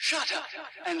Shut up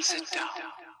and sit down.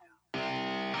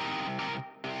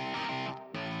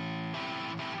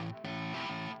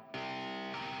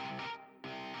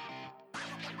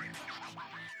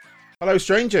 Hello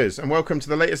strangers, and welcome to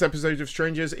the latest episode of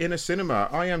Strangers in a Cinema.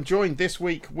 I am joined this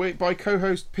week by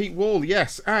co-host Pete Wall,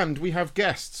 yes, and we have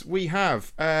guests. We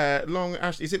have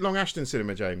is it Long Ashton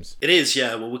Cinema, James? It is,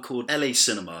 yeah. Well, we're called LA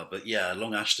Cinema, but yeah,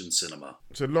 Long Ashton Cinema.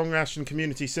 So Long Ashton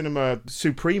Community Cinema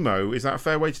Supremo, is that a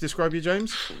fair way to describe you,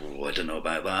 James? Oh, I don't know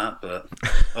about that, but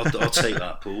I'll take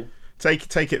that, Paul.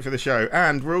 Take it for the show.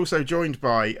 And we're also joined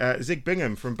by Zig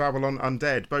Bingham from Babylon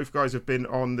Undead. Both guys have been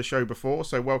on the show before,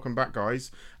 so welcome back, guys.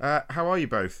 How are you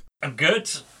both? I'm good.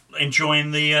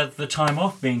 Enjoying the time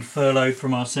off, being furloughed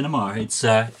from our cinema. It's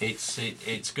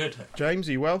good. James,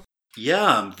 are you well?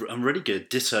 Yeah, I'm really good.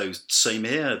 Ditto, same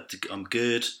here. I'm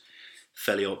good.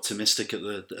 Fairly optimistic at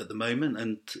the moment,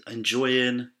 and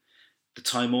enjoying the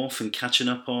time off and catching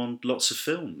up on lots of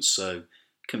films. So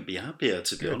couldn't be happier,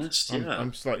 to be honest. Yeah,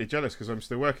 I'm slightly jealous because I'm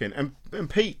still working. And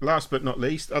Pete, last but not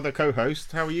least, other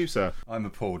co-host, how are you, sir? I'm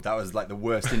appalled. That was like the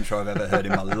worst intro I've ever heard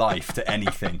in my life to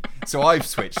anything. So I've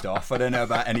switched off. I don't know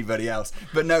about anybody else,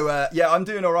 but no, yeah, I'm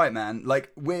doing all right, man.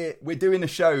 Like we're doing a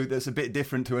show that's a bit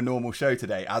different to a normal show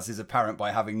today, as is apparent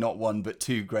by having not one but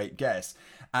two great guests.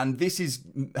 And this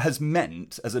has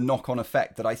meant, as a knock-on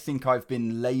effect, that I think I've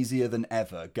been lazier than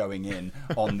ever going in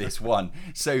on this one.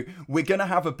 So we're going to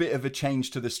have a bit of a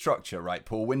change to the structure, right,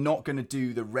 Paul? We're not going to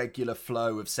do the regular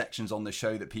flow of sections on the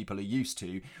show that people are used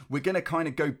to. We're going to kind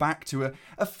of go back to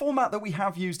a format that we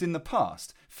have used in the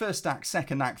past. First act,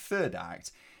 second act, third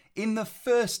act. In the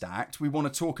first act, we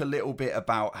want to talk a little bit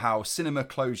about how cinema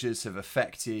closures have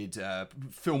affected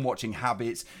film watching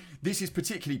habits. This is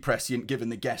particularly prescient given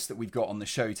the guests that we've got on the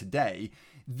show today.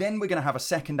 Then we're going to have a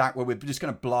second act where we're just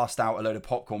going to blast out a load of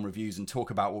popcorn reviews and talk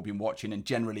about what we've been watching and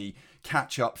generally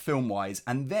catch up film-wise.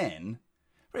 And then,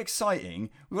 very exciting,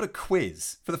 we've got a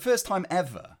quiz for the first time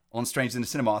ever on Strangers in the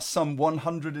Cinema. Some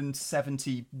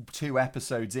 172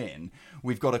 episodes in,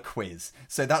 we've got a quiz.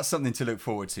 So that's something to look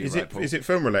forward to, right, Paul? Is it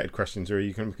film-related questions, or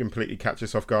you can completely catch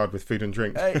us off guard with food and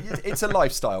drink? It's a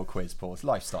lifestyle quiz, Paul. It's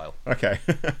lifestyle. Okay,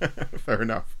 fair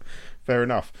enough.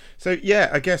 So yeah,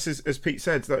 I guess as Pete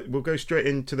said, we'll go straight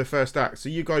into the first act. So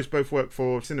you guys both work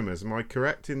for cinemas, am I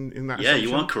correct in that? Yeah, assumption?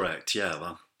 you are correct.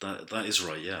 Yeah, that is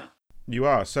right. Yeah, you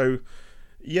are. So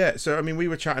yeah, so I mean, we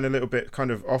were chatting a little bit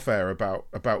kind of off air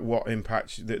about what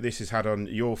impact that this has had on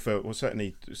your film, well,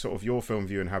 certainly sort of your film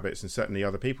viewing habits, and certainly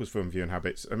other people's film viewing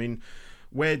habits. I mean,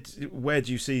 where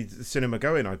do you see the cinema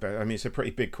going? I bet. I mean, it's a pretty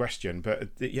big question, but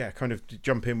yeah, kind of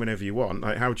jump in whenever you want.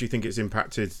 Like, how do you think it's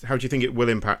impacted? How do you think it will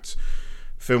impact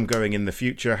film going in the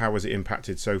future? How has it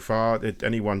impacted so far? Did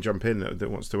anyone jump in that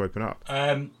wants to open up?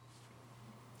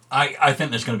 I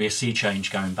think there's going to be a sea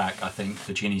change going back. I think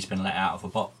the genie's been let out of the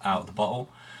bottle.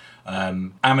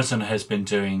 Amazon has been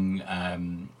doing.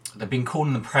 They've been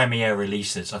calling them premiere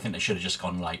releases. I think they should have just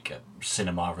gone like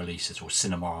cinema releases or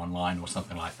cinema online or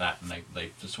something like that, and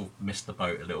they just sort of missed the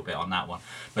boat a little bit on that one.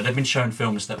 But they've been showing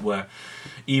films that were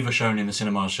either shown in the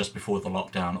cinemas just before the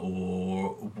lockdown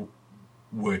or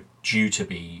were due to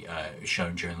be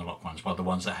shown during the lockdowns, but the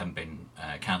ones that haven't been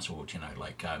cancelled,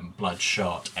 like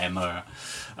Bloodshot, Emma,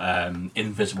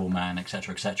 Invisible Man,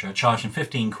 etc., charging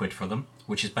 £15 for them,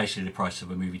 which is basically the price of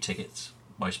a movie ticket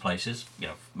most places,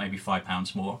 maybe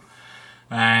 £5 more.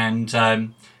 And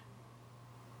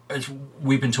as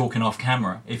we've been talking off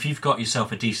camera, if you've got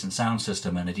yourself a decent sound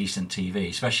system and a decent TV,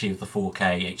 especially with the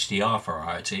 4K HDR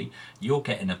variety, you're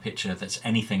getting a picture that's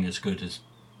anything as good as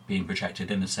being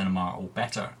projected in the cinema or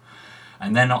better.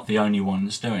 And they're not the only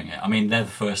ones doing it. I mean, they're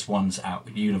the first ones out.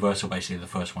 Universal basically the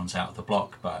first ones out of the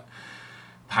block, but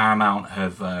Paramount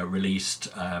have released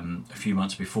a few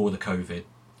months before the COVID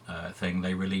thing.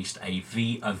 They released a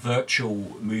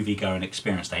virtual movie-going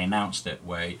experience. They announced it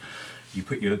where you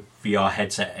put your VR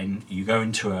headset in, you go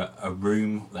into a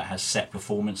room that has set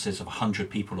performances of 100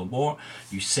 people or more.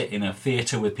 You sit in a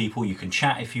theatre with people. You can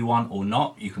chat if you want or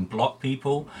not. You can block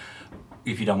people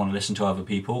if you don't want to listen to other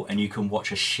people, and you can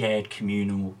watch a shared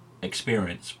communal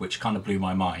experience, which kind of blew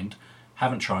my mind.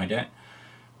 Haven't tried it.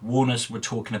 Warner's were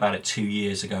talking about it 2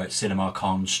 years ago at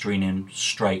CinemaCon, streaming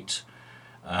straight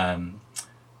to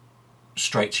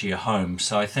your home.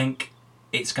 So I think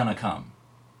it's going to come.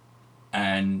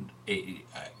 And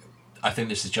I think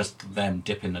this is just them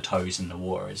dipping the toes in the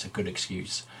water. It's a good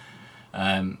excuse.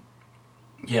 Yeah,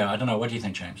 I don't know. What do you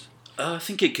think, James? I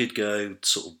think it could go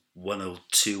sort of one or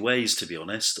two ways, to be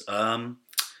honest. I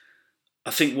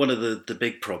think one of the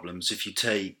big problems, if you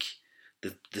take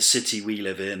the city we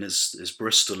live in as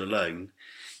Bristol alone,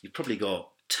 you've probably got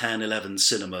 10, 11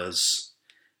 cinemas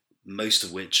most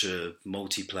of which are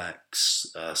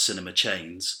multiplex cinema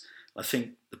chains. I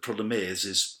think the problem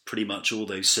is pretty much all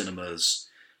those cinemas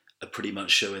are pretty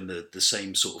much showing the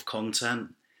same sort of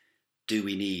content. Do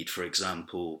we need, for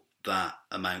example, that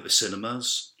amount of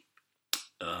cinemas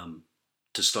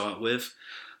to start with?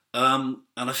 And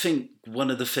I think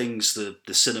one of the things that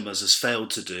the cinemas has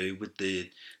failed to do with the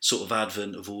sort of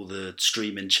advent of all the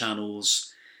streaming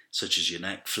channels, such as your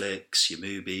Netflix, your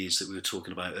movies that we were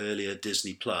talking about earlier,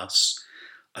 Disney Plus,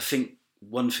 I think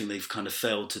one thing they've kind of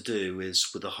failed to do is,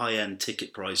 with the high-end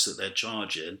ticket price that they're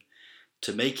charging,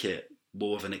 to make it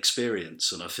more of an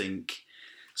experience. And I think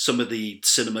some of the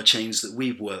cinema chains that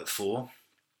we've worked for,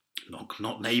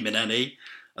 not naming any,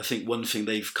 I think one thing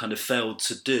they've kind of failed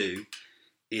to do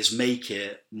is make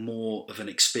it more of an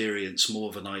experience, more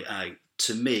of a night out.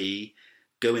 To me,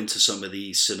 go into some of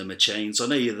these cinema chains. I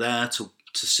know you're there to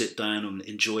sit down and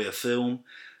enjoy a film,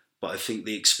 but I think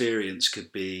the experience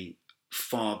could be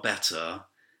far better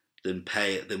than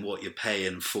what you're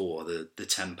paying for the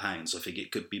 £10. I think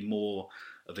it could be more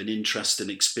of an interesting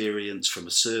experience from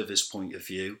a service point of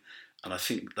view, and I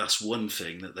think that's one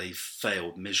thing that they've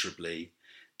failed miserably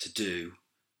to do,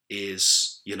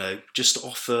 is, you know, just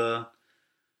offer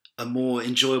a more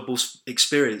enjoyable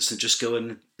experience than just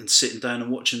going and sitting down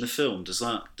and watching the film. Does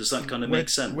that kind of make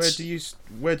sense?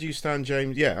 Where do you stand,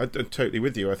 James? Yeah, I'm totally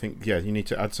with you. I think, yeah, you need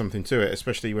to add something to it,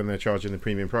 especially when they're charging the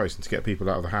premium price and to get people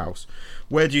out of the house.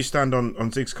 Where do you stand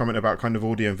on Zig's comment about kind of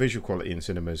audio and visual quality in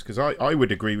cinemas? Because I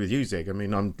would agree with you, Zig. I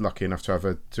mean, I'm lucky enough to have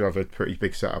a pretty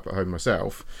big setup at home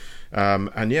myself.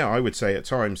 And yeah, I would say at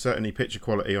times, certainly picture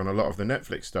quality on a lot of the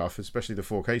Netflix stuff, especially the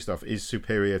 4K stuff, is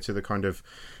superior to the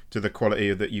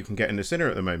quality that you can get in the cinema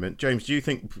at the moment. James, do you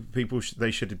think people they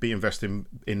should be investing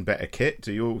in better kit?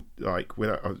 Do you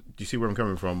see where I'm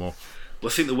coming from? Or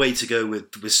well, I think the way to go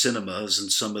with cinemas,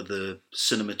 and some of the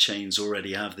cinema chains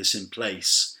already have this in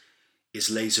place, is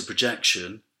laser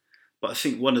projection. But I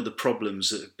think one of the problems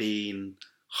that have been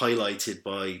highlighted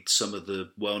by some of the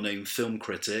well-known film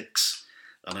critics,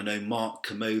 and I know Mark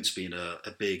Commode's been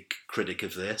a big critic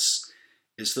of this,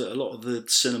 is that a lot of the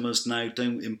cinemas now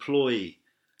don't employ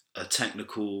a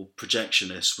technical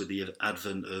projectionist with the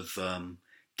advent of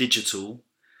digital,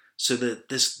 so that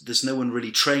there's no one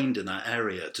really trained in that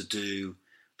area to do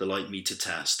the light meter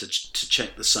test, to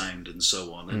check the sound and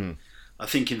so on. And I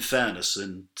think, in fairness,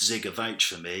 and Zig vouch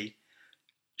for me,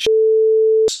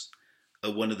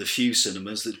 are one of the few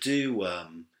cinemas that do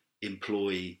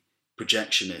employ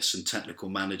projectionists and technical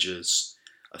managers.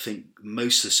 I think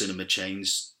most of the cinema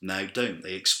chains now don't.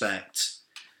 They expect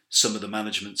some of the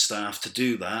management staff to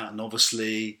do that, and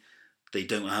obviously they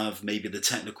don't have maybe the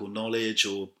technical knowledge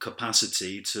or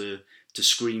capacity to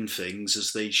screen things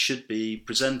as they should be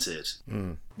presented.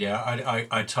 Yeah,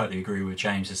 I totally agree with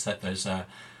James. Is that there's I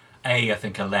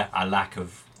think a lack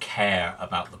of care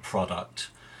about the product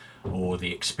or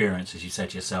the experience, as you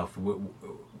said yourself.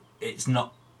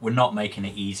 We're not making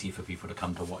it easy for people to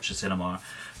come to watch the cinema.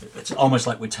 It's almost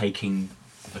like we're taking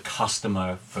the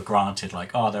customer for granted,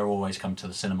 like, oh, they're always come to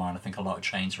the cinema, and I think a lot of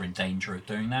chains are in danger of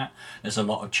doing that. There's a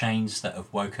lot of chains that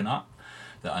have woken up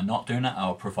that are not doing that,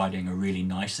 are providing a really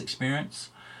nice experience.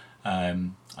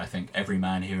 I think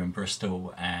Everyman here in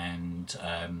Bristol and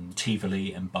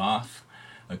Tivoli and Bath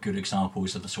are good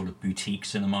examples of the sort of boutique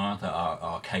cinema that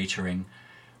are catering,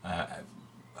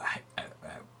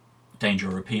 danger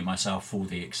of repeating myself, for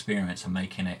the experience and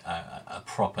making it a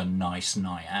proper nice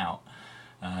night out.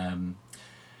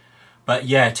 But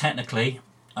yeah, technically,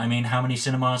 I mean, how many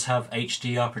cinemas have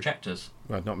HDR projectors?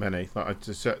 Well, not many.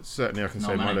 Certainly I can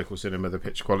say my local cinema, the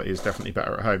picture quality is definitely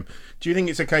better at home. Do you think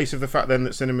it's a case of the fact then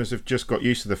that cinemas have just got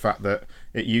used to the fact that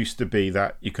it used to be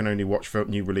that you can only watch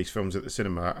new release films at the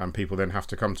cinema and people then have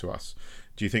to come to us?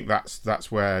 Do you think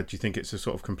that's where, do you think it's a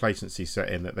sort of complacency set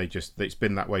in, that it's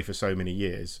been that way for so many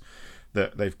years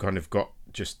that they've kind of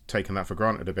just taken that for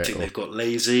granted a bit? I think they've got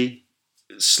lazy,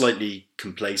 slightly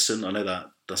complacent. I know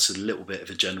that's a little bit of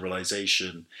a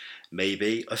generalisation,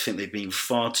 maybe. I think they've been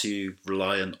far too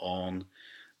reliant on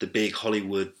the big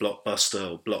Hollywood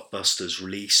blockbuster or blockbusters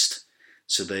released.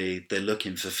 So they're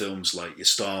looking for films like your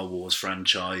Star Wars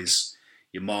franchise,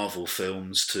 your Marvel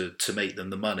films to make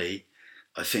them the money.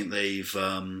 I think they've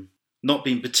not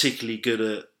been particularly good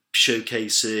at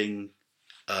showcasing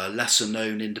lesser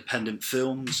known independent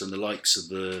films, and the likes of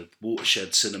the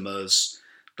Watershed cinemas.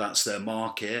 That's their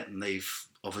market, and they've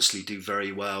obviously do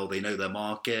very well. They know their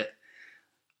market.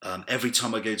 Every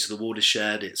time I go to the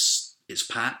Watershed, it's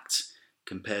packed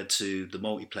compared to the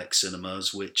multiplex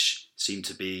cinemas, which seem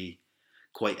to be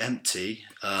quite empty.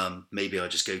 Maybe I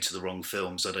just go to the wrong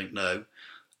films, I don't know.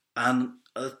 And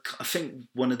I think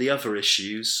one of the other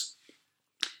issues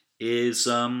is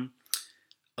a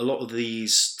lot of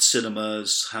these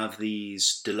cinemas have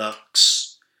these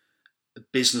deluxe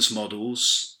business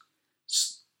models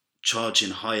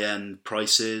charging high-end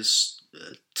prices,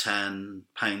 £10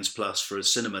 plus for a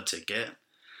cinema ticket,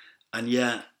 and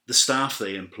yet the staff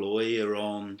they employ are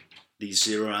on these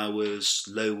 0 hours,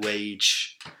 low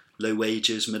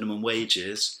wages, minimum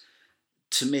wages.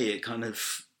 To me, it kind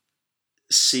of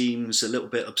seems a little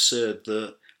bit absurd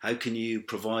that how can you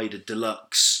provide a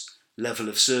deluxe level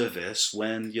of service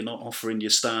when you're not offering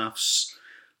your staffs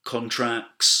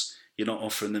contracts, you're not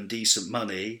offering them decent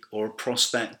money or a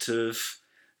prospect of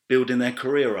building their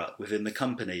career up within the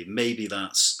company. Maybe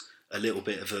that's a little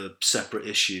bit of a separate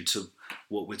issue to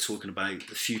what we're talking about,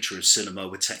 the future of cinema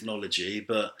with technology,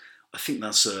 but I think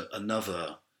that's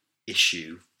another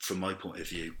issue from my point of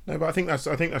view. No, but I think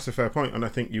that's a fair point, and I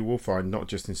think you will find not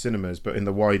just in cinemas, but in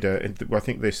the wider. I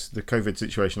think the COVID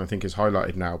situation, I think, is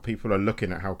highlighted now. People are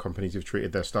looking at how companies have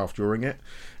treated their staff during it,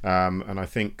 and I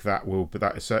think that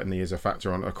certainly is a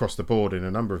factor on across the board in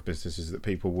a number of businesses that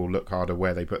people will look harder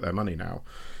where they put their money now.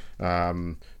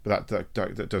 But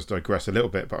that does digress a little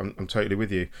bit, but I'm totally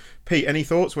with you. Pete, any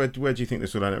thoughts? Where do you think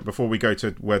this will end up? Before we go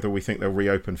to whether we think they'll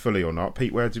reopen fully or not,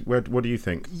 Pete, what do you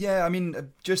think? Yeah, I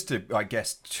mean, just to, I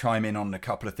guess, chime in on a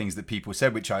couple of things that people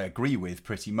said, which I agree with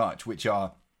pretty much, which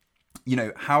are, you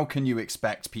know, how can you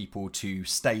expect people to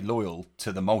stay loyal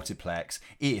to the multiplex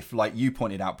if, like you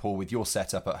pointed out, Paul, with your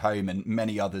setup at home and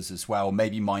many others as well,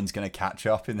 maybe mine's going to catch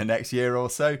up in the next year or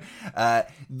so,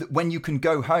 when you can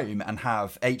go home and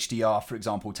have HDR, for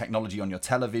example, technology on your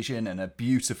television and a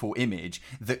beautiful image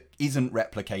that isn't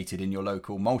replicated in your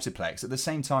local multiplex. At the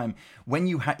same time, when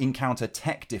you encounter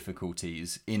tech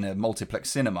difficulties in a multiplex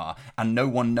cinema and no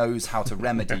one knows how to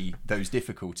remedy those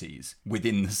difficulties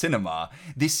within the cinema,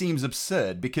 this seems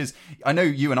absurd, because I know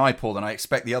you and I, Paul, and I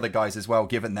expect the other guys as well,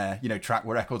 given their, you know, track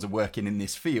records of working in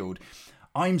this field,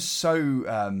 I'm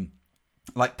so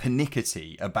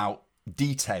pernickety about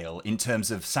detail in terms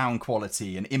of sound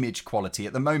quality and image quality.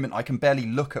 At the moment, I can barely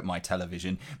look at my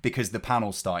television because the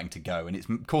panel's starting to go and it's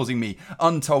causing me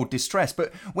untold distress.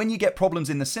 But when you get problems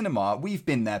in the cinema, we've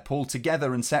been there, Paul,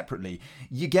 together and separately,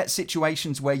 you get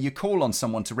situations where you call on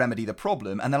someone to remedy the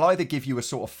problem and they'll either give you a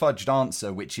sort of fudged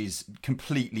answer which is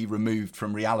completely removed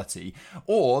from reality,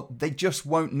 or they just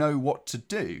won't know what to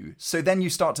do. So then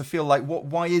you start to feel like,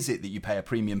 why is it that you pay a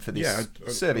premium for this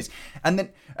service?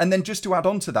 And then just to add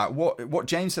on to that, what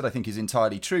James said, I think, is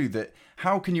entirely true, that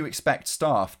how can you expect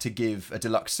staff to give a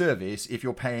deluxe service if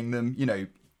you're paying them, you know,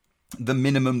 the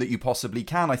minimum that you possibly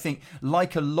can? I think,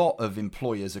 like a lot of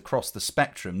employers across the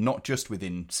spectrum, not just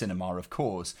within cinema, of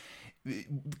course,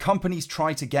 companies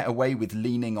try to get away with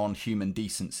leaning on human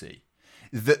decency.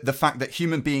 The fact that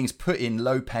human beings put in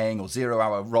low-paying or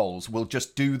zero-hour roles will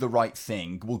just do the right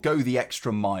thing, will go the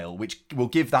extra mile, which will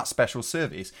give that special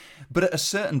service. But at a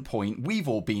certain point, we've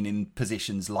all been in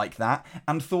positions like that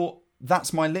and thought,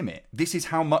 that's my limit. This is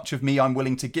how much of me I'm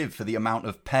willing to give for the amount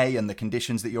of pay and the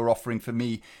conditions that you're offering for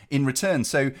me in return.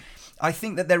 So I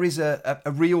think that there is a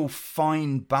real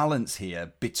fine balance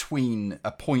here between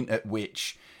a point at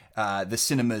which the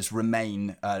cinemas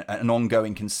remain an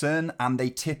ongoing concern and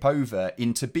they tip over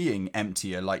into being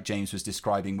emptier, like James was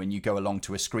describing, when you go along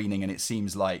to a screening and it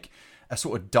seems like a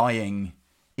sort of dying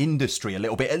industry a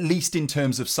little bit, at least in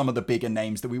terms of some of the bigger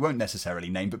names that we won't necessarily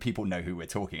name, but people know who we're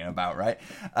talking about, right?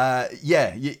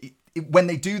 When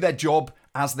they do their job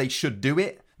as they should do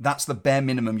it, that's the bare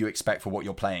minimum you expect for what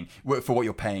you're paying.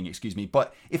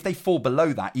 But if they fall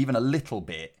below that even a little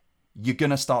bit, you're going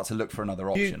to start to look for another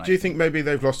option. Do you think maybe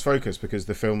they've lost focus because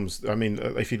the films, I mean,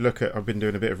 if you look at, I've been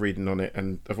doing a bit of reading on it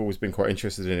and I've always been quite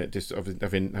interested in it, just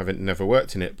haven't never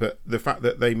worked in it, but the fact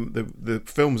that the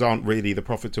films aren't really the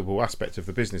profitable aspect of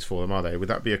the business for them, are they? Would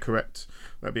that be a correct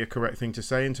thing to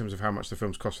say in terms of how much the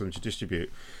films cost them to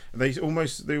distribute?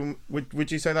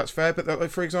 Would you say that's fair? But like,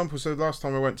 for example, so last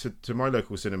time I went to my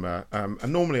local cinema,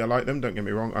 and normally I like them, don't get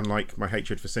me wrong, unlike my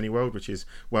hatred for Cineworld, which is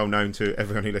well known to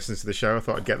everyone who listens to the show. I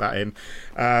thought I'd get that in.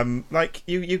 Like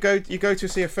you go to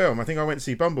see a film. I think I went to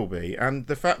see Bumblebee, and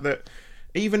the fact that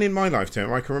even in my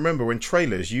lifetime, I can remember when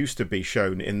trailers used to be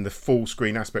shown in the full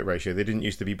screen aspect ratio. They didn't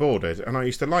used to be bordered, and I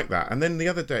used to like that. And then the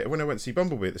other day, when I went to see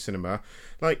Bumblebee at the cinema,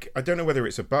 like, I don't know whether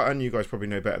it's a button, you guys probably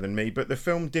know better than me, but the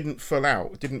film didn't pull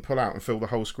out and fill the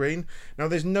whole screen. Now,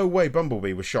 there's no way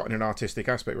Bumblebee was shot in an artistic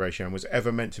aspect ratio and was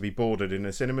ever meant to be bordered in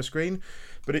a cinema screen.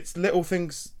 But it's little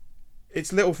things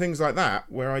like that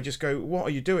where I just go, what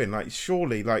are you doing? Like,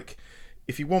 surely, like,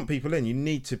 if you want people in, you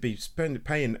need to be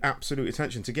paying absolute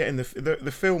attention to getting the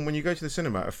film. When you go to the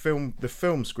cinema, the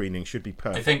film screening should be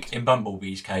perfect. I think in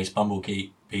Bumblebee's case,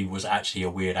 Bumblebee was actually a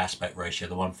weird aspect ratio.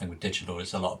 The one thing with digital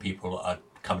is a lot of people are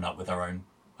coming up with their own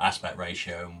aspect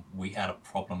ratio, and we had a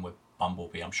problem with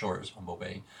Bumblebee. I'm sure it was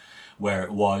Bumblebee, where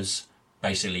it was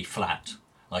basically flat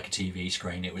like a TV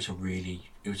screen. It was a weird.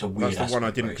 That's the one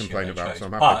I didn't complain about, so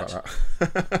I'm happy about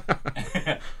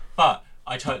that. But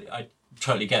I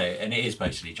totally get it, and it is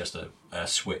basically just a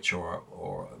switch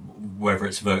or whether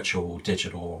it's virtual,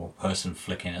 digital, or person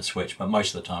flicking a switch. But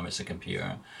most of the time, it's a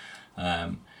computer.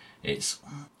 It's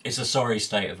a sorry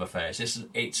state of affairs.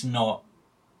 It's not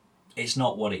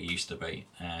what it used to be,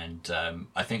 and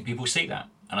I think people see that,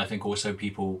 and I think also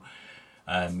people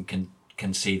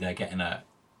can see they're getting a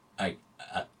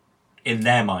in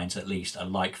their minds at least a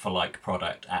like for like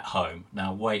product at home.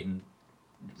 Now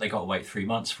they got to wait 3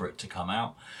 months for it to come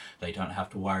out. They don't have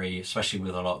to worry, especially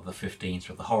with a lot of the 15s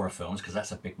with the horror films, because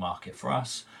that's a big market for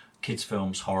us. Kids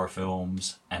films, horror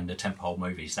films, and the tentpole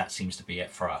movies, that seems to be it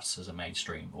for us as a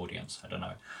mainstream audience. I don't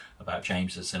know about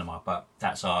James's cinema, but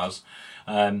that's ours.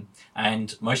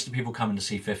 And most of the people coming to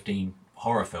see 15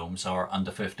 horror films are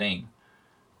under 15.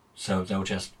 So they'll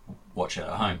just watch it at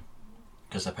home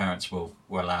because their parents will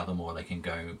allow them, or they can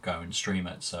go and stream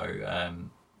it. So,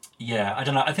 yeah, I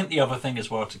don't know. I think the other thing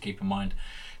as well to keep in mind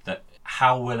that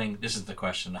this is the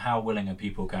question, how willing are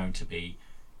people going to be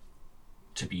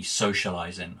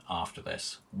socializing after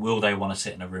this? Will they want to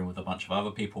sit in a room with a bunch of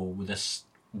other people? Will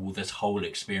this whole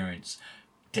experience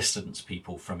distance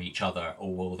people from each other,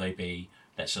 or will they be,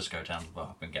 let's just go down the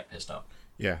pub and get pissed up?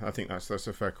 Yeah, I think that's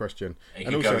a fair question.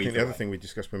 And also, I think the other thing we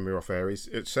discussed when we were off air is,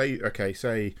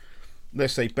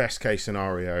 let's say best case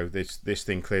scenario, this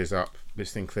thing clears up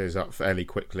fairly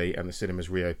quickly, and the cinemas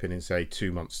reopen in, say,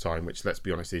 2 months' time, which, let's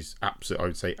be honest, is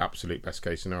absolute best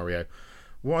case scenario.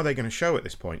 What are they going to show at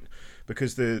this point?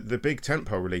 Because the big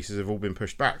tentpole releases have all been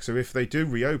pushed back. So if they do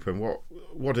reopen,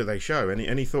 what do they show?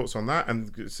 Any thoughts on that?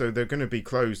 And so they're going to be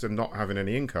closed and not having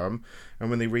any income. And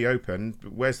when they reopen,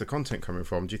 where's the content coming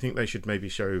from? Do you think they should maybe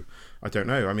show? I don't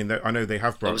know. I mean, I know they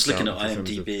have. I was looking at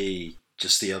IMDb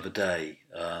just the other day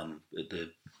at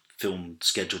the film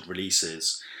scheduled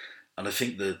releases, and I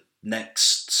think the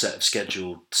next set of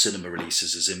scheduled cinema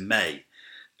releases is in May.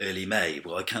 Early May.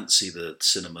 Well, I can't see the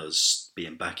cinemas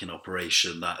being back in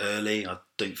operation that early. I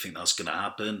don't think that's going to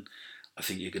happen. I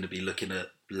think you're going to be looking at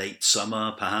late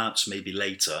summer, perhaps, maybe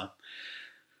later.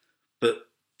 But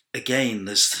again,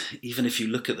 even if you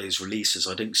look at those releases,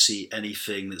 I don't see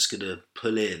anything that's going to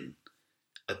pull in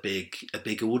a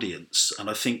big audience. And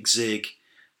I think Zig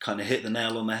kind of hit the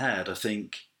nail on the head. I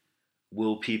think,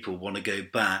 will people want to go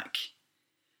back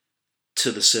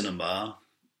to the cinema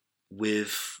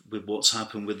with what's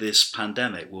happened with this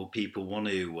pandemic? Will people want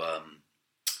to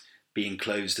be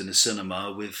enclosed in a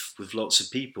cinema with lots of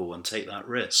people and take that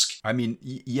risk? I mean,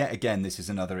 yet again, this is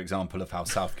another example of how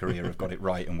South Korea have got it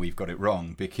right and we've got it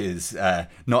wrong, because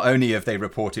not only have they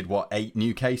reported 8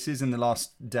 new cases in the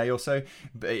last day or so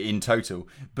in total,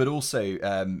 but also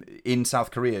in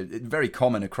South Korea, very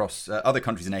common across other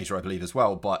countries in Asia, I believe, as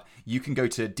well, but you can go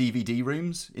to DVD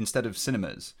rooms instead of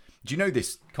cinemas. Do you know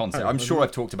this concept? I'm sure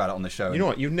I've talked about it on the show. You know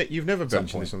what? You've never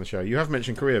mentioned this on the show. You have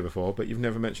mentioned Korea before, but you've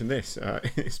never mentioned this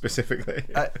specifically.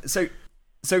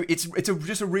 So it's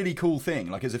just a really cool thing,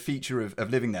 like as a feature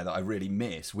of living there that I really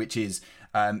miss, which is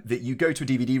that you go to a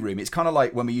DVD room. It's kind of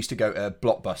like when we used to go to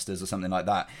Blockbusters or something like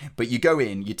that. But you go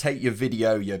in, you take your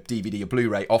video, your DVD, your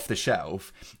Blu-ray off the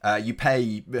shelf. You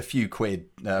pay a few quid,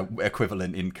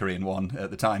 equivalent in Korean won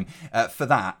at the time, for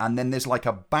that. And then there's like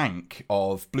a bank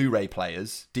of Blu-ray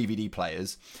players, DVD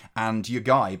players, and your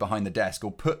guy behind the desk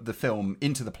will put the film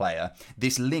into the player.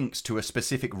 This links to a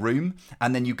specific room,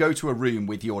 and then you go to a room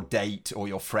with your date or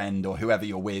your friend or whoever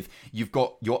you're with. You've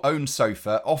got your own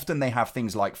sofa. Often they have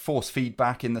things like force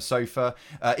feedback in the sofa.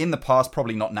 In the past,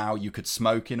 probably not now, you could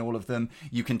smoke in all of them.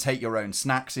 You can take your own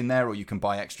snacks in there, or you can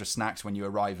buy extra snacks when you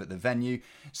arrive at the venue.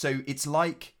 So it's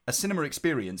like a cinema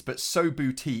experience, but so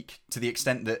boutique to the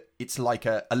extent that it's like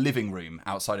a living room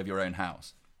outside of your own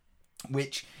house.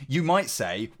 Which you might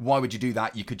say, why would you do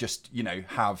that? You could just,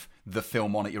 have the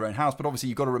film on at your own house. But obviously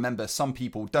you've got to remember, some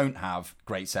people don't have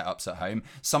great setups at home.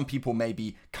 Some people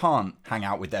maybe can't hang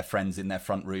out with their friends in their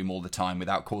front room all the time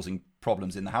without causing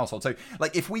problems in the household. So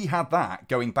like if we had that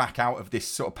going back out of this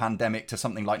sort of pandemic to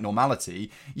something like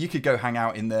normality, you could go hang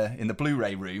out in the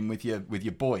Blu-ray room with your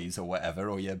boys or whatever,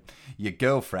 or your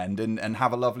girlfriend, and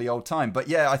have a lovely old time. But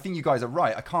yeah, I think you guys are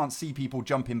right. I can't see people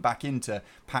jumping back into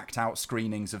packed out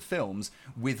screenings of films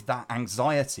with that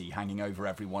anxiety hanging over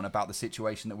everyone about the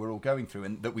situation that we're all going through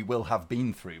and that we will have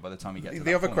been through by the time we get to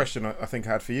the other question I think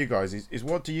I had for you guys is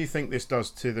what do you think this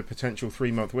does to the potential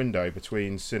 3-month window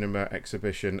between cinema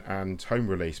exhibition and home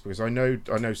release? Because I know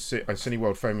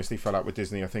Cineworld famously fell out with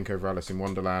Disney, I think, over Alice in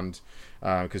Wonderland,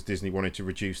 because Disney wanted to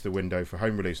reduce the window for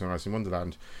home release on Alice in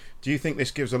Wonderland. Do you think this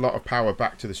gives a lot of power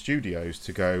back to the studios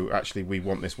to go, actually, we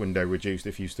want this window reduced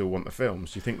if you still want the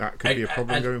films? Do you think that could be a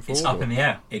problem going forward? It's up in the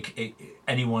air.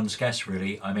 Anyone's guess,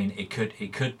 really. I mean, it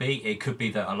could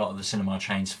be that a lot of the cinema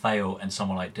chains fail and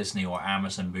someone like Disney or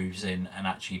Amazon moves in and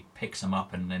actually picks them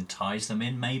up and then ties them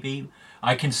in, maybe.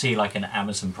 I can see like an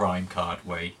Amazon Prime card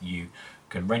where you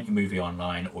can rent your movie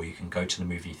online, or you can go to the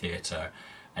movie theatre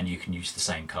and you can use the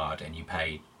same card, and you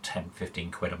pay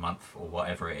 10-15 quid a month or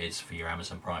whatever it is for your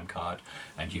Amazon Prime card,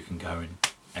 and you can go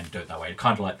and do it that way.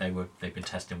 Kind of like they've been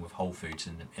testing with Whole Foods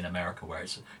in America, where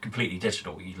it's completely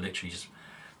digital. You literally just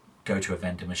go to a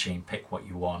vending machine, pick what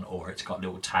you want, or it's got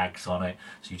little tags on it,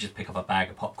 so you just pick up a bag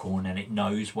of popcorn and it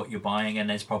knows what you're buying, and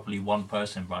there's probably one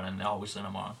person running the whole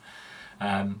cinema.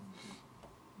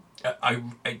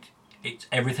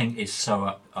 Everything is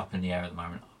so up in the air at the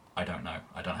moment. I don't know.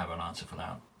 I don't have an answer for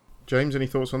that. James, any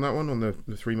thoughts on that one, on the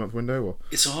 3-month window? Or?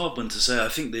 It's a hard one to say. I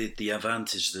think the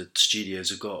advantage that studios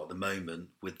have got at the moment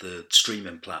with the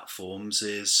streaming platforms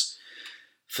is,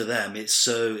 for them, it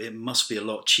must be a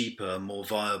lot cheaper and more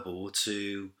viable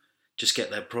to just get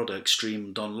their product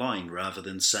streamed online rather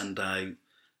than send out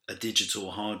a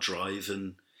digital hard drive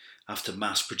and have to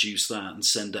mass produce that and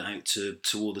send it out to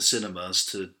all the cinemas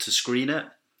to screen it.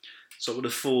 So I would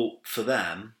have thought for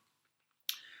them,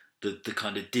 the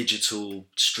kind of digital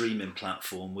streaming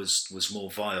platform was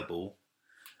more viable.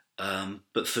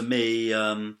 But for me,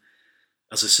 as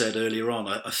I said earlier on,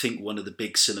 I think one of the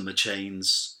big cinema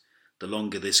chains, the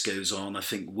longer this goes on, I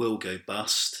think will go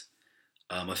bust.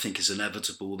 I think it's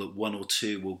inevitable that one or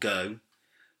two will go.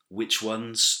 Which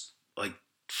ones, I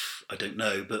don't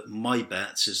know, but my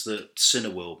bet is that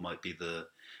Cineworld might be the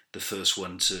first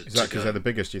one to Is that because they're the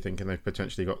biggest, you think, and they've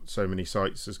potentially got so many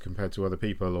sites as compared to other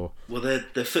people? Or well, they're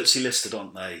FTSE listed,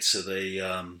 aren't they? So they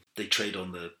trade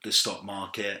on the stock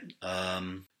market.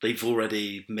 They've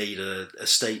already made a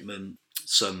statement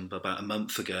about a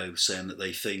month ago saying that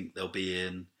they think they'll be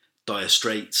in dire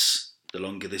straits the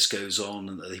longer this goes on,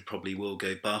 and that they probably will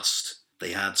go bust.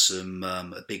 They had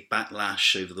a big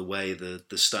backlash over the way the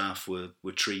staff were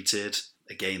treated.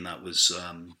 Again, that was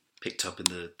picked up in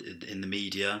the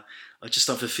media. I just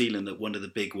have a feeling that one of the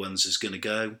big ones is going to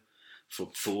go.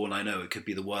 For all I know, it could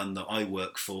be the one that I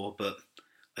work for, but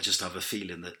I just have a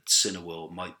feeling that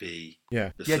Cineworld might be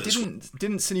the first one.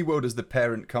 Didn't Cineworld, as the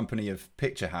parent company of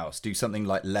Picture House, do something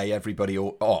like lay everybody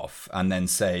off and then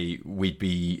say, we'd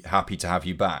be happy to have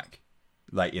you back,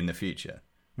 like in the future?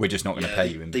 We're just not going to pay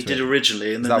you in between. They did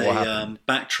originally, and then they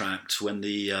backtracked when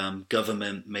the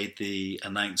government made the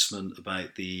announcement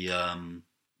about the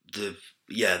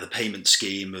payment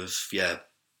scheme of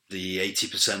the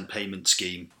 80% payment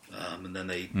scheme, and then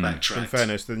they backtracked. In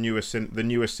fairness, the newest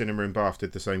cinema in Bath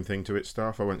did the same thing to its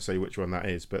staff. I won't say which one that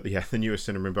is, but the newest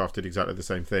cinema in Bath did exactly the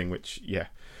same thing. Yeah,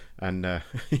 by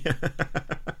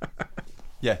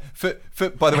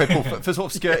the way, Paul, for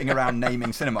sort of skirting around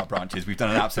naming cinema branches, we've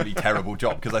done an absolutely terrible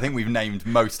job, because I think we've named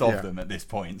most of them at this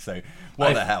point. So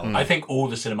what the hell? I think all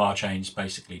the cinema chains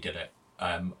basically did it.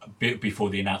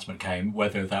 Before the announcement came,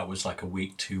 whether that was like a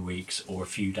week, 2 weeks, or a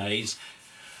few days,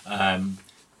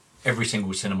 every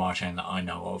single cinema chain that I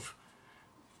know of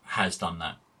has done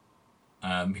that,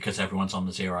 because everyone's on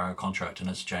the 0-hour contract, and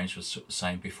as James was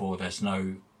saying before, there's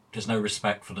no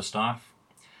respect for the staff,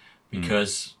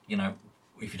 because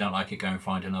if you don't like it, go and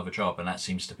find another job, and that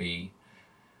seems to be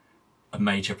a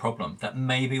major problem that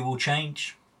maybe will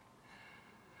change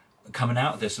coming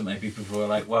out of this, and maybe people are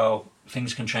like, well,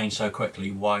 things can change so quickly,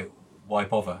 why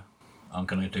bother? I'm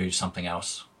going to do something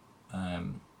else. I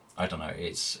don't know,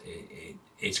 it's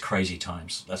crazy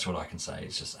times, that's all I can say.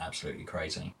 It's just absolutely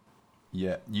crazy.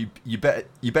 Yeah, you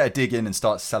better dig in and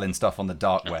start selling stuff on the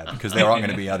dark web, because there aren't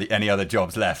going to be any other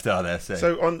jobs left, are there?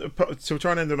 So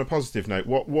try and end on a positive note.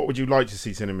 What would you like to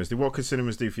see cinemas do? What could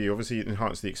cinemas do for you? Obviously, it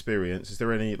enhance the experience. Is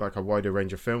there any a wider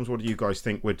range of films? What do you guys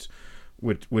think would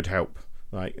help?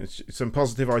 Like some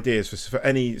positive ideas for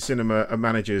any cinema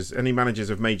managers, any managers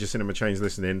of major cinema chains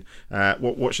listening.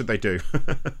 What should they do?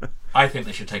 I think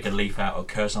they should take a leaf out of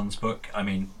Curzon's book. I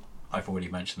mean, I've already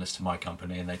mentioned this to my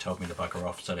company, and they told me to bugger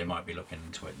off, so they might be looking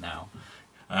into it now.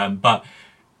 But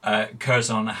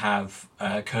Curzon have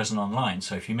Curzon Online,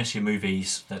 so if you miss your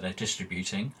movies that they're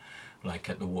distributing, like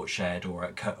at the Watershed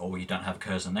or you don't have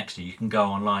Curzon next to you, you can go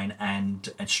online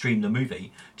and stream the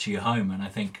movie to your home. And I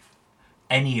think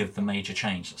any of the major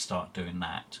chains that start doing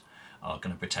that are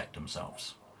going to protect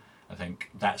themselves. I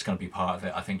think that's going to be part of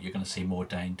it. I think you're going to see more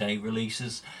day-and-day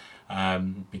releases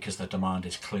because the demand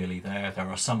is clearly there. There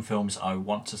are some films I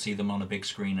want to see them on a big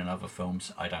screen, and other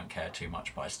films I don't care too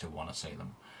much, but I still want to see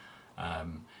them.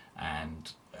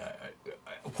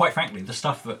 Quite frankly, the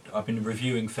stuff that I've been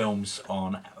reviewing films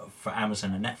for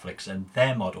Amazon and Netflix, and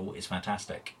their model is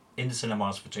fantastic. In the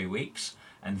cinemas for 2 weeks,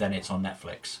 and then it's on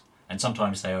Netflix. And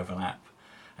sometimes they overlap.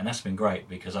 And that's been great,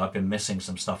 because I've been missing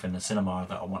some stuff in the cinema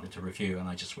that I wanted to review, and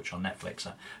I just switch on Netflix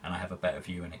and I have a better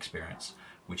viewing experience,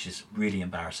 which is really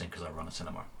embarrassing because I run a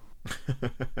cinema.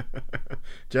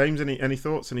 James, any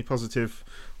thoughts? Any positive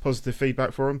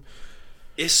feedback for him?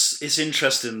 It's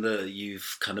interesting that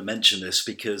you've kind of mentioned this,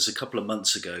 because a couple of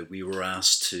months ago we were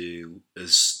asked to,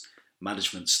 as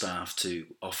management staff, to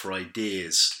offer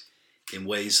ideas in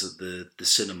ways that the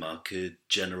cinema could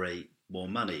generate more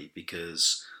money,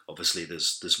 because obviously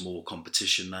there's more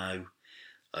competition now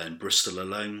in Bristol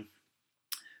alone.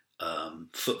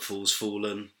 Footfall's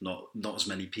fallen. Not as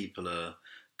many people are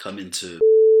coming to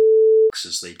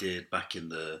as they did back in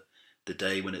the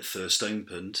day when it first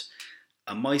opened.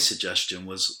 And my suggestion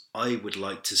was, I would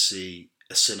like to see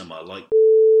a cinema like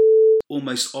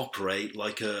almost operate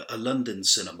like a London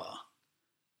cinema.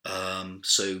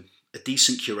 So a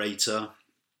decent curator,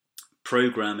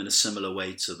 program in a similar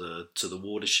way to the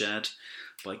Watershed.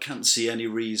 But I can't see any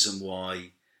reason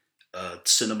why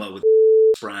cinema with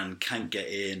brand can't get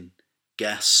in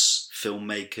guests,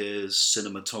 filmmakers,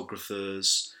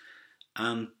 cinematographers,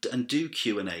 and do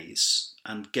Q&As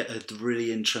and get a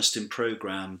really interesting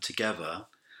program together.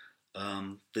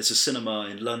 There's a cinema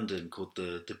in London called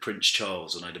the Prince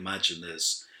Charles, and I'd imagine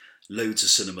there's loads of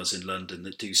cinemas in London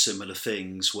that do similar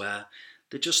things, where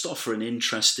they're just offering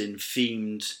interesting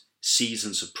themed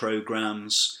seasons of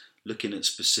programs, looking at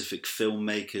specific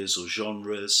filmmakers or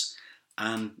genres,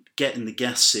 and getting the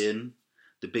guests in,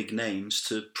 the big names,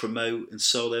 to promote and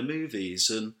sell their movies.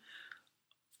 And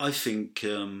I think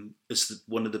as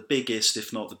one of the biggest,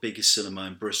 if not the biggest cinema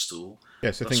in Bristol,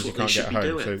 so things you can't get at home.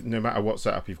 Doing. So no matter what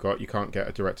setup you've got, you can't get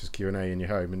a director's Q&A in your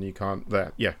home, and you can't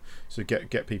there. Yeah, so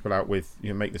get people out with,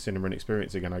 make the cinema an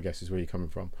experience again, I guess, is where you're coming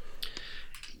from.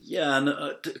 Yeah, and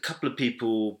a couple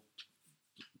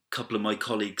of my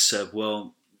colleagues said,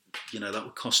 well, that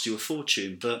would cost you a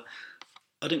fortune, but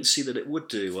I don't see that it would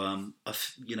do.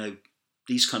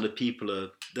 These kind of people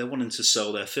they're wanting to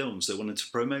sell their films, they're wanting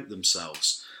to promote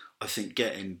themselves. I think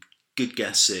getting good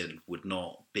guests in would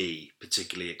not be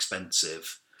particularly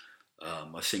expensive.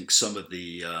 I think some of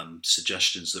the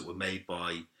suggestions that were made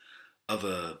by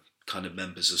other kind of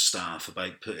members of staff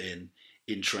about putting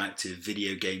interactive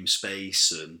video game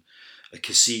space and a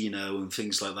casino and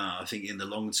things like that, I think in the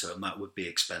long term that would be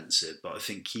expensive. But I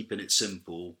think keeping it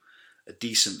simple, a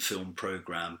decent film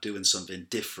program, doing something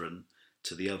different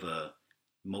to the other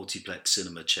multiplex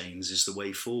cinema chains is the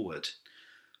way forward.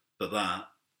 But that,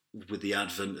 with the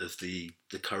advent of the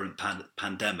current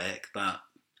pandemic, that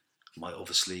might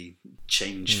obviously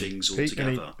change things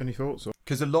altogether. Pete, any thoughts?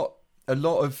 Because a lot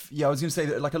of I was going to say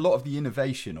that, like, a lot of the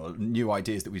innovation or new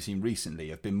ideas that we've seen recently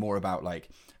have been more about like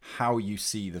how you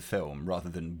see the film rather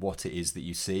than what it is that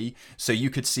you see. So you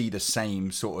could see the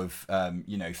same sort of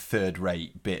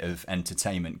third-rate bit of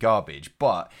entertainment garbage,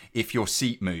 but if your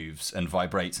seat moves and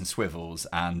vibrates and swivels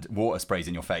and water sprays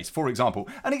in your face, for example,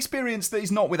 an experience that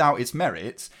is not without its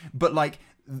merits, but like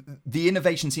the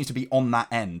innovation seems to be on that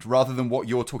end rather than what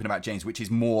you're talking about, James, which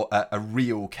is more a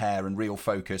real care and real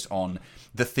focus on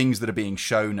the things that are being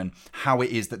shown and how it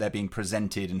is that they're being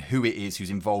presented and who it is who's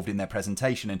involved in their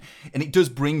presentation. And it does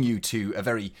bring you to a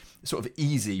very sort of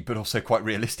easy but also quite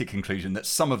realistic conclusion that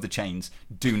some of the chains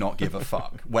do not give a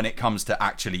fuck when it comes to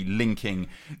actually linking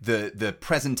the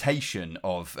presentation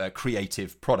of a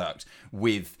creative product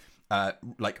with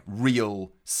like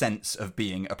real sense of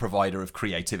being a provider of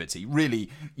creativity. Really,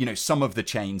 some of the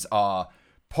chains are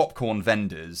popcorn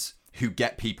vendors who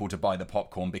get people to buy the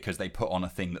popcorn because they put on a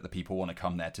thing that the people want to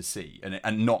come there to see,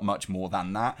 and not much more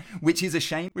than that, which is a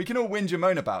shame. We can all whinge and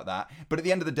moan about that, but at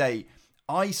the end of the day,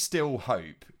 I still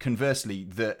hope, conversely,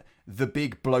 that the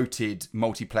big bloated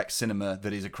multiplex cinema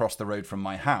that is across the road from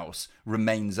my house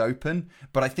remains open.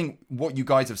 But I think what you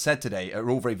guys have said today are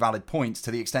all very valid points,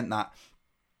 to the extent that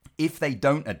if they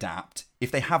don't adapt,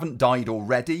 if they haven't died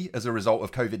already as a result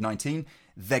of COVID-19,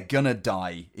 they're gonna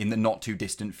die in the not too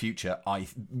distant future.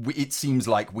 It seems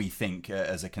like we think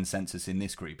as a consensus in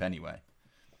this group anyway.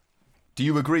 Do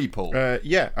you agree, Paul?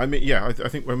 Yeah, I mean, yeah, I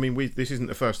think. I mean, this isn't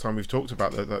the first time we've talked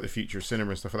about the future of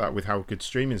cinema and stuff like that, with how good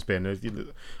streaming's been.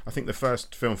 I think the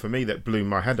first film for me that blew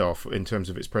my head off in terms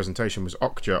of its presentation was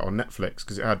Okja on Netflix,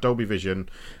 because it had Dolby Vision,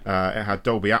 it had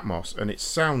Dolby Atmos, and it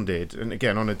sounded, and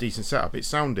again on a decent setup, it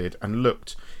sounded and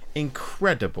looked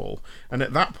incredible. And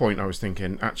at that point, I was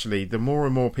thinking, actually, the more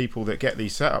and more people that get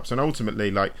these setups, and ultimately,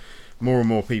 like, more and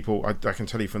more people, I can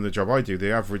tell you from the job I do,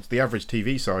 the average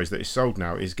TV size that is sold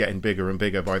now is getting bigger and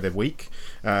bigger by the week.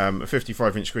 A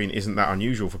 55-inch screen isn't that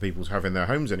unusual for people to have in their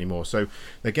homes anymore. So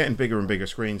they're getting bigger and bigger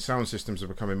screens. Sound systems are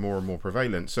becoming more and more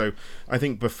prevalent. So I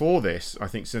think before this, I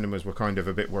think cinemas were kind of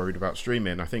a bit worried about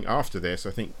streaming. I think after this,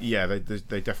 I think, yeah,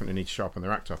 they definitely need to sharpen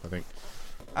their act up, I think.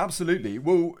 Absolutely.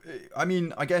 Well, I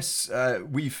mean, I guess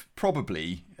we've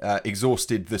probably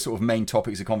exhausted the sort of main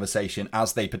topics of conversation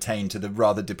as they pertain to the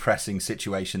rather depressing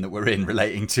situation that we're in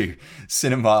relating to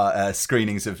cinema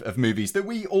screenings of movies that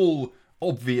we all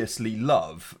obviously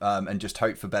love and just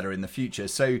hope for better in the future.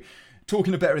 So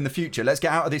talking of better in the future, let's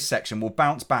get out of this section. We'll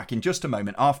bounce back in just a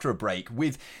moment after a break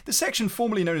with the section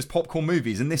formerly known as Popcorn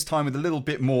Movies, and this time with a little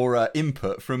bit more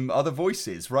input from other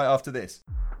voices right after this.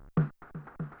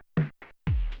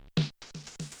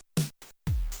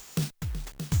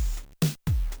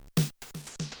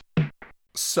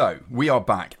 So, we are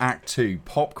back, Act 2,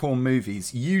 Popcorn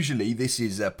Movies. Usually this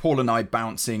is Paul and I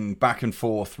bouncing back and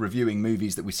forth, reviewing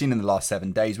movies that we've seen in the last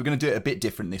 7 days. We're going to do it a bit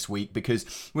different this week because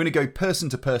we're going to go person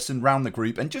to person round the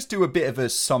group and just do a bit of a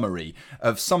summary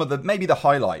of some of the, maybe the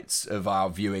highlights of our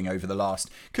viewing over the last,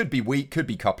 could be week, could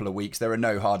be couple of weeks. There are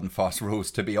no hard and fast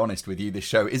rules, to be honest with you. This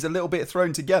show is a little bit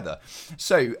thrown together.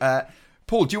 So,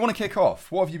 Paul, do you want to kick off?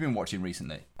 What have you been watching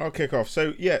recently? I'll kick off.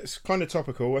 So, yeah, it's kind of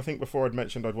topical. I think before I'd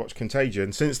mentioned I'd watched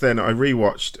Contagion. Since then, I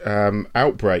rewatched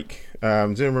Outbreak.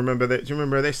 Do you remember that? Do you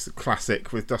remember this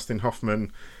classic with Dustin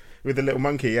Hoffman with the little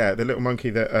monkey? Yeah, the little monkey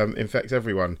that infects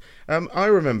everyone. I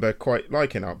remember quite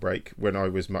liking Outbreak when I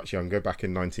was much younger, back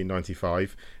in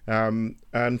 1995.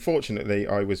 Unfortunately,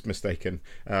 I was mistaken.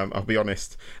 I'll be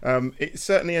honest. It's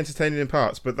certainly entertaining in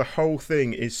parts, but the whole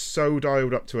thing is so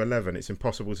dialed up to 11, it's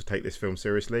impossible to take this film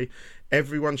seriously.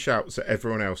 Everyone shouts at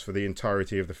everyone else for the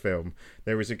entirety of the film.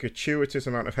 There is a gratuitous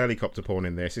amount of helicopter porn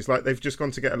in this. It's like they've just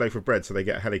gone to get a loaf of bread, so they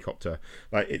get a helicopter.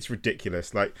 Like, it's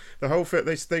ridiculous. Like, the whole film,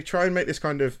 they try and make this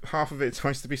kind of, half of it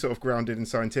tries to be sort of grounded and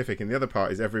scientific, and the other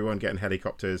part is everyone getting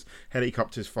helicopters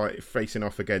facing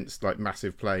off against, like,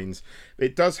 massive planes.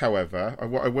 It does, however,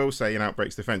 what I will say in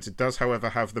Outbreak's defense, it does,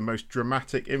 however, have the most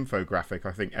dramatic infographic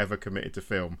I think ever committed to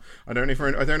film. I don't know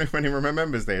if anyone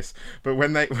remembers this, but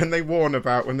when they warn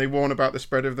about the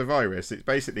spread of the virus, it's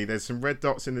basically there's some red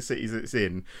dots in the cities that it's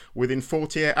in. Within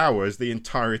 48 hours, the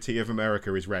entirety of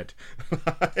America is red.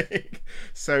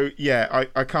 So yeah,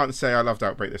 I can't say I loved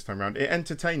Outbreak this time around. It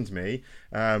entertained me,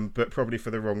 but probably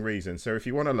for the wrong reason. So if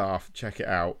you want to laugh, check it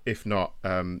out. If not,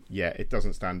 yeah, it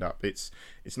doesn't stand up. It's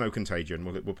no Contagion.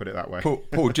 We'll put it that way.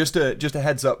 Paul, just a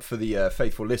heads up for the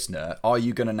faithful listener. Are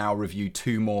you going to now review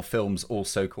 2 more films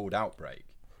also called Outbreak?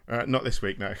 Not this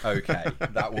week, no. Okay,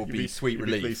 that will be sweet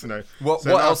relief. Pleased to know. What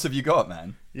else have you got,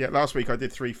 man? Yeah, last week I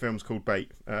did 3 films called Bait,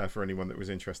 for anyone that was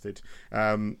interested.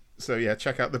 So yeah,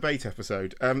 check out the Bait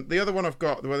episode. The other one I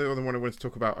wanted to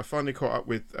talk about, I finally caught up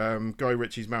with Guy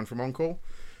Ritchie's Man from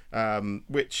U.N.C.L.E.,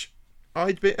 which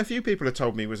a few people had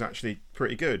told me was actually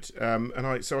pretty good.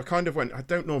 So I kind of went, I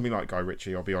don't normally like Guy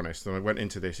Ritchie, I'll be honest, and I went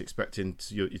into this expecting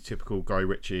your typical Guy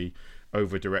Ritchie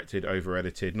over-directed,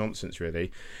 over-edited nonsense,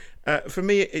 really. For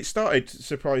me, it started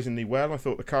surprisingly well. I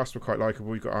thought the cast were quite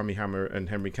likeable. We've got Armie Hammer and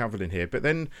Henry Cavill in here. But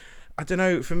then, I don't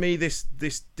know, for me, this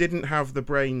didn't have the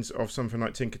brains of something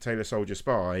like Tinker Tailor Soldier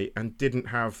Spy and didn't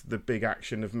have the big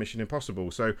action of Mission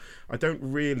Impossible. So I don't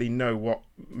really know what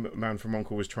Man from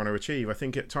U.N.C.L.E. was trying to achieve. I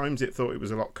think at times it thought it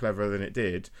was a lot cleverer than it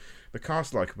did. The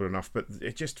cast likeable enough, but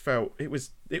it just felt it was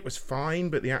fine,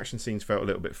 but the action scenes felt a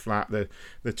little bit flat. The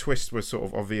twist was sort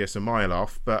of obvious a mile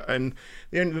off, I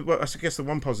guess the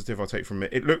one positive I'll take from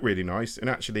it looked really nice, and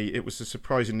actually it was a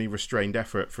surprisingly restrained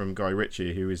effort from Guy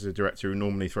Ritchie, who is a director who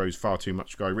normally throws far too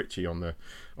much Guy Ritchie on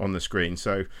the screen.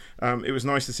 So it was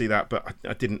nice to see that, but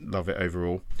I didn't love it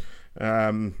overall.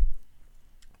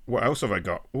 What else have I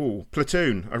got? Oh,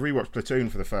 Platoon. I rewatched Platoon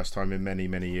for the first time in many,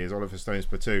 many years. Oliver Stone's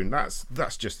Platoon. That's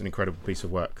just an incredible piece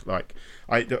of work. Like,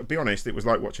 to be honest, it was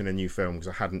like watching a new film because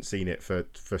I hadn't seen it for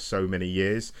so many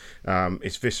years.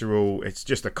 It's visceral. It's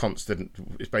just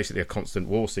it's basically a constant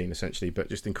war scene essentially, but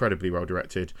just incredibly well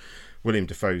directed. William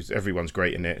Dafoe's, everyone's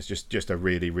great in it. It's just a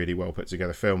really, really well put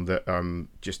together film that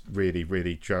just really,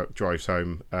 really drives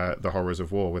home the horrors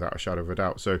of war without a shadow of a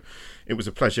doubt. So it was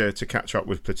a pleasure to catch up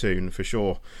with Platoon for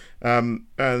sure. And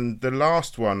the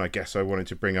last one I guess I wanted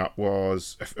to bring up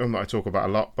was a film that I talk about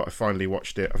a lot, but I finally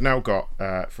watched it. I've now got,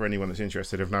 for anyone that's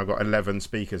interested, I've now got 11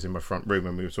 speakers in my front room,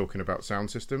 and we were talking about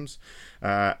sound systems.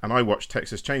 And I watched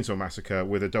Texas Chainsaw Massacre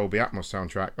with a Dolby Atmos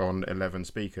soundtrack on 11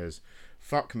 speakers.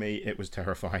 Fuck me, it was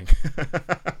terrifying.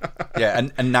 Yeah,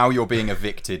 and now you're being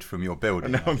evicted from your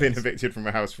building. And now I'm being evicted from my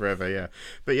house forever, yeah.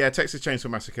 But yeah, Texas Chainsaw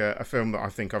Massacre, a film that I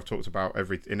think I've talked about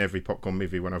in every popcorn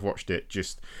movie when I've watched it.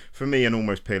 Just, for me, an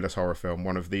almost peerless horror film.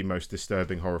 One of the most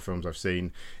disturbing horror films I've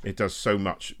seen. It does so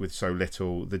much with so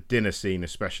little. The dinner scene,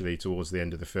 especially towards the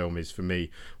end of the film, is, for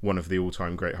me, one of the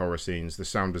all-time great horror scenes. The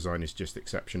sound design is just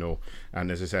exceptional.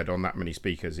 And as I said, on that many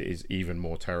speakers, it is even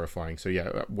more terrifying. So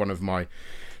yeah,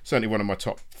 certainly one of my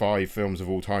top 5 films of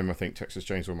all time, I think, Texas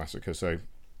Chainsaw Massacre. So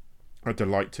I'd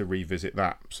delight to revisit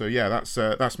that. So yeah,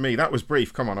 that's me. That was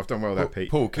brief. Come on, I've done well there, Pete.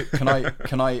 Paul, can I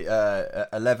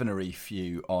 11-ary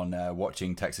you on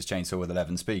watching Texas Chainsaw with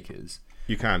 11 speakers?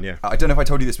 You can, yeah. I don't know if I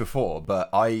told you this before, but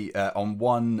I on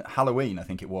one Halloween, I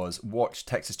think it was, watched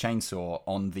Texas Chainsaw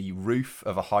on the roof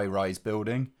of a high-rise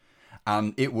building.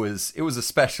 And it was a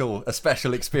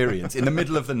special experience in the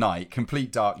middle of the night,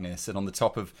 complete darkness, and on the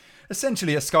top of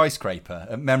essentially a skyscraper,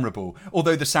 memorable.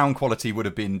 Although the sound quality would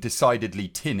have been decidedly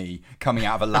tinny coming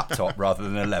out of a laptop rather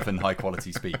than 11 high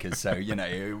quality speakers. So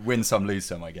win some, lose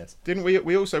some, I guess. Didn't we?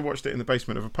 We also watched it in the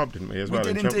basement of a pub, didn't we? As well,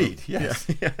 we did indeed. Yes.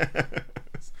 Yeah.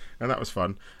 And that was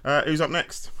fun. Who's up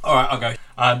next? All right, I'll go.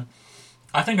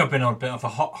 I think I've been on a bit of a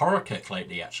horror kick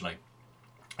lately, actually.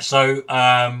 So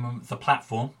The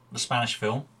Platform, the Spanish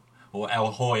film, or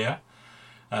El Hoya,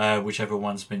 which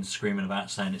everyone's been screaming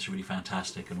about, saying it's really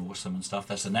fantastic and awesome and stuff.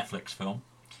 That's a Netflix film,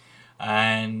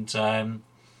 and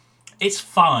it's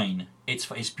fine.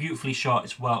 It's beautifully shot.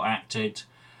 It's well acted.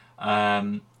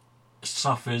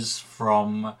 Suffers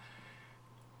from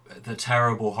the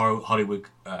terrible Hollywood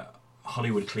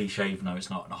cliche, even though it's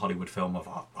not a Hollywood film, of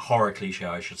a horror cliche,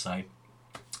 I should say.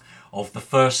 Of the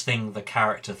first thing the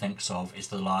character thinks of is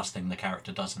the last thing the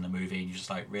character does in the movie, and you're just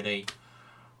like, really?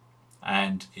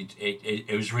 And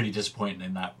it was really disappointing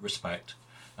in that respect.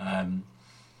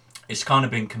 It's kind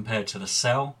of been compared to The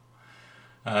Cell,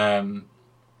 in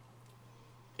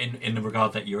the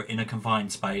regard that you're in a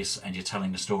confined space and you're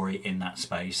telling a story in that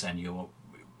space, and you're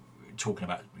talking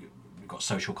about, you've got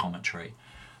social commentary.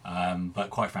 But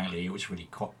quite frankly, it was really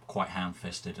quite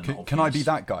ham-fisted and obvious. Can I be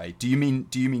that guy? Do you mean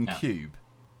Yeah. Cube?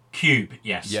 Cube,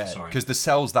 yes. Yeah, sorry. because The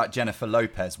Cell's that Jennifer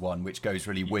Lopez one, which goes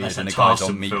really weird, That's and a the guy's Tarsem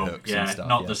on meat film. hooks Yeah, and stuff.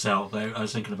 not The Cell. Though I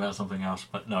was thinking about something else,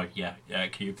 but no,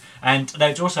 Cube. And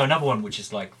there's also another one which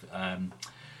is like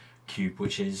Cube,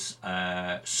 which is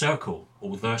Circle,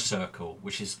 or The Circle,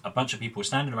 which is a bunch of people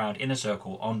standing around in a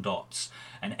circle on dots,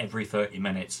 and every 30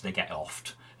 minutes they get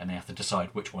offed, and they have to decide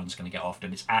which one's going to get offed,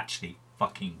 and it's actually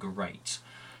fucking great.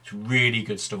 It's a really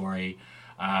good story,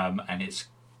 and it's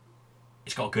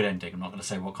got a good ending. I'm not going to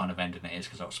say what kind of ending it is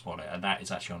because I'll spoil it, and that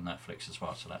is actually on Netflix as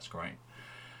well, so that's great.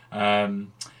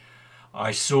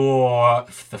 I saw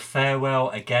The Farewell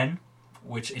again,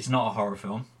 which is not a horror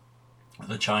film,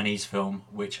 the Chinese film,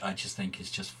 which I just think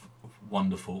is just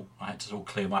wonderful. I had to sort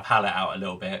of clear my palate out a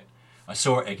little bit. I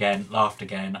saw it again, laughed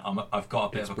again. I've got a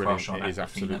bit of a crush on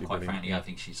Awkwafina, quite frankly. Yeah. I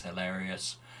think she's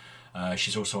hilarious.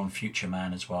 She's also on Future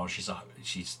Man as well. She's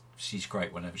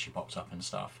great whenever she pops up and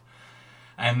stuff.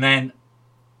 And then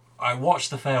I watched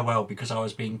The Farewell because I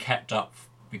was being kept up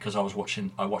because I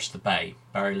watched The Bay,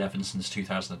 Barry Levinson's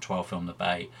 2012 film The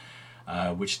Bay,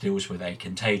 which deals with a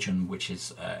contagion, which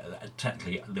is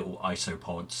technically little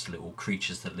isopods, little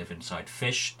creatures that live inside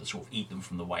fish that sort of eat them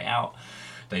from the way out.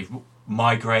 They've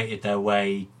migrated their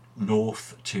way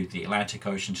north to the Atlantic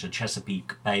Ocean, to the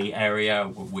Chesapeake Bay area,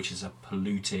 which is a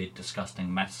polluted,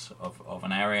 disgusting mess of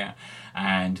an area,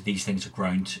 and these things have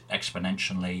grown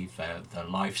exponentially. Their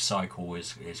life cycle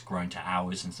is grown to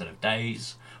hours instead of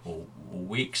days or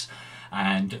weeks,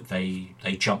 and they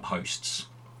jump hosts.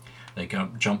 They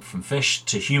jump from fish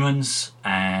to humans,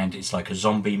 and it's like a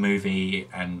zombie movie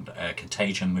and a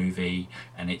contagion movie,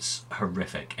 and it's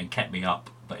horrific and kept me up,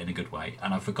 but in a good way,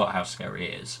 and I forgot how scary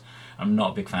it is. I'm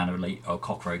not a big fan of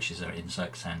cockroaches or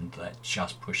insects, and that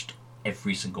just pushed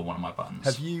every single one of my buttons.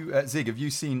 Have you, Zig, have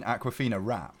you seen Awkwafina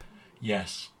rap?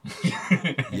 Yes.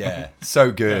 Yeah,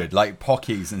 so good. Like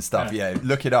Pockies and stuff. Yeah,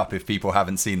 look it up if people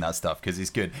haven't seen that stuff, because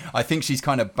it's good. I think she's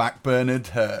kind of backburnered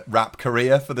her rap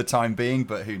career for the time being,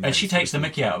 but who knows? And she takes the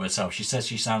mickey out of herself. She says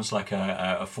she sounds like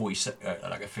a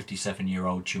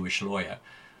 57-year-old Jewish lawyer.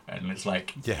 And it's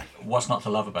like, Yeah. what's not to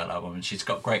love about that woman? She's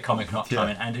got great comic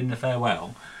timing, and in The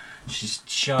Farewell, she's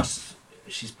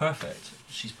perfect.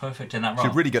 She's perfect in that role.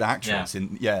 She's a really good actress.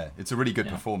 It's a really good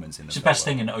performance in It's the best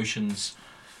thing in Ocean's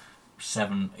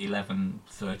 7, 11,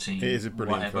 13, It is a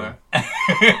brilliant whatever.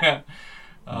 film.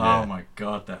 Oh my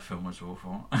god, that film was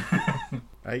awful.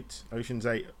 8, Ocean's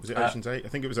 8. Was it Ocean's 8? I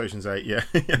think it was Ocean's 8. Yeah.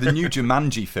 The new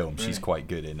Jumanji film, she's quite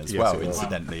good in as well,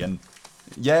 incidentally. And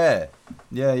yeah.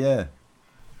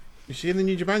 Is she in the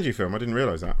new Jumanji film? I didn't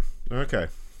realise that. Okay.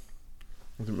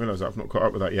 I didn't realise that. I've not caught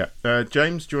up with that yet.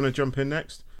 James, do you want to jump in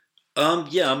next?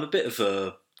 Yeah, I'm a bit of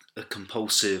a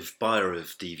compulsive buyer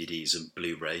of DVDs and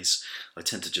Blu-rays. I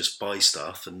tend to just buy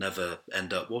stuff and never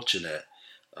end up watching it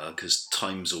because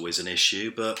time's always an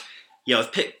issue. But yeah,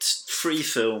 I've picked 3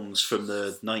 films from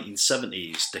the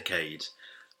 1970s decade.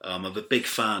 I'm a big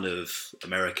fan of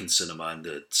American cinema in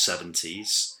the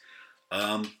 70s.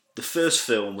 The first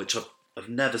film, which I've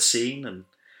never seen, and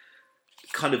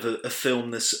kind of a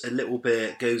film that's a little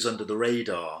bit goes under the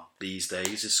radar these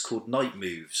days, is called Night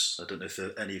Moves. I don't know if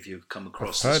any of you have come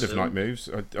across I've this heard film. of Night Moves.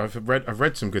 I've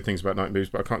read some good things about Night Moves,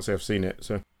 but I can't say I've seen it.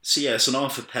 So yeah, it's an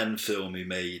Arthur Penn film he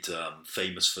made,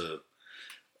 famous for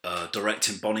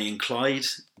directing Bonnie and Clyde.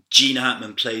 Gene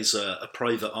Hackman plays a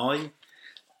private eye,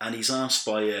 and he's asked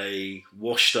by a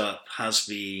washed-up,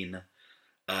 has-been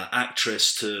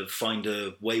actress to find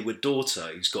a wayward daughter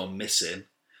who's gone missing.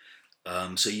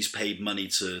 So he's paid money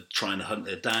to try and hunt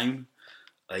her down.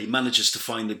 He manages to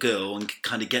find the girl and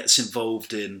kind of gets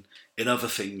involved in other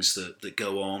things that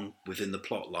go on within the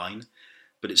plot line.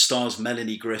 But it stars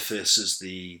Melanie Griffiths as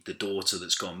the daughter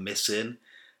that's gone missing,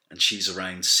 and she's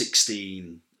around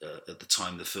 16 at the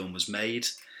time the film was made.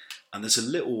 And there's a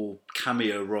little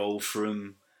cameo role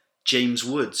from James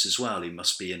Woods as well. He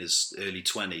must be in his early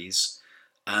 20s.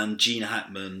 And Gene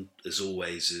Hackman, as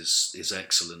always, is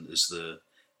excellent as the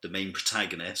main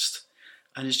protagonist.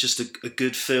 And it's just a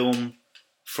good film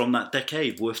from that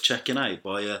decade, worth checking out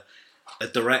by a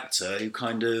director who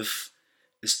kind of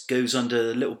goes a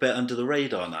little bit under the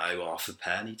radar now, Arthur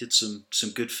Penn. He did some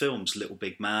good films. Little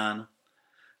Big Man,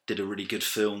 did a really good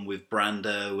film with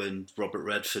Brando and Robert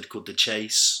Redford called The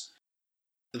Chase.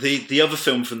 The other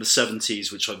film from the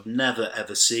 70s, which I've never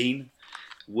ever seen,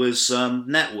 was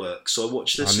Network. So I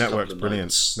watched this. Network's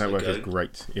brilliant. Network is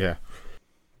great. Yeah.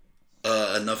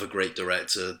 Another great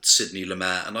director, Sidney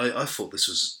Lumet, and I thought this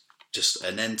was just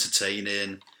an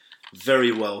entertaining,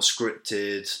 very well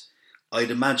scripted.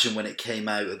 I'd imagine when it came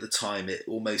out at the time, it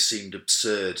almost seemed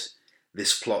absurd,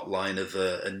 this plot line of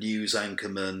a news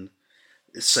anchorman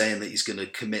saying that he's going to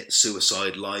commit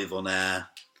suicide live on air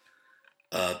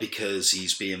because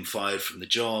he's being fired from the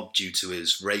job due to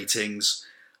his ratings.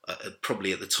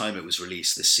 Probably at the time it was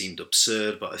released, this seemed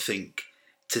absurd, but I think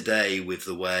today, with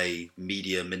the way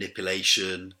media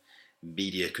manipulation,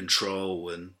 media control,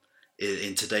 and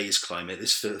in today's climate,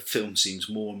 this film seems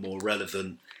more and more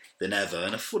relevant than ever.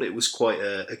 And I thought it was quite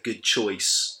a good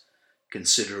choice,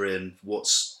 considering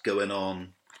what's going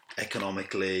on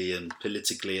economically and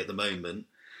politically at the moment.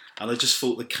 And I just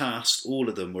thought the cast, all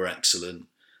of them were excellent.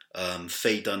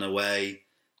 Faye Dunaway,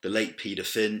 the late Peter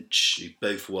Finch, who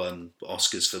both won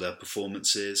Oscars for their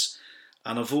performances.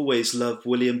 And I've always loved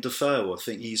William Dafoe. I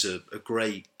think he's a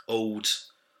great old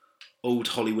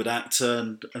Hollywood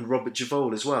actor, and Robert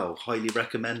Duvall as well. Highly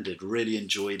recommended. Really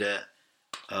enjoyed it.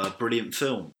 Brilliant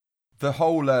film. The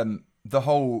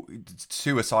whole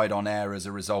suicide on air as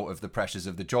a result of the pressures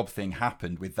of the job thing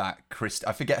happened with that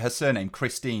I forget her surname,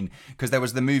 Christine, because there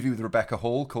was the movie with Rebecca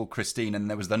Hall called Christine, and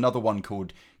there was another one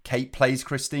called Kate Plays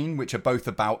Christine, which are both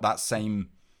about that same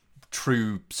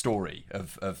true story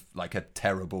of like a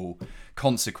terrible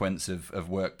consequence of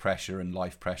work pressure and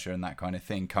life pressure and that kind of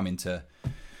thing come into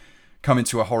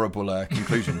a horrible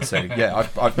conclusion. So yeah,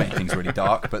 I've made things really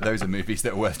dark, but those are movies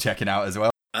that are worth checking out as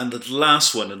well. And the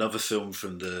last one, another film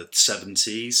from the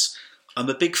 70s. I'm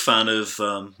a big fan of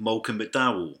Malcolm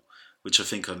McDowell, which I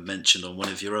think I mentioned on one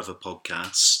of your other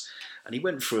podcasts. And he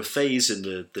went through a phase in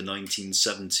the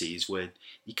 1970s where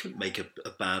he couldn't make a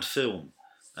bad film.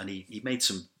 And he made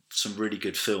some really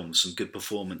good films, some good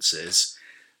performances.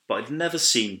 But I'd never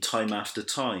seen Time After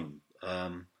Time,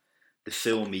 the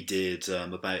film he did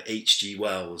about H.G.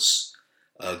 Wells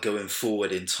going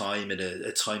forward in time in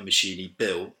a time machine he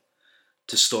built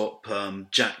to stop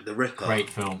Jack the Ripper. Great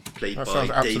film. Played That by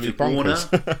sounds absolutely David Warner.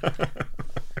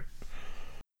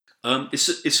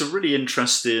 bonkers. It's a really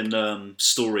interesting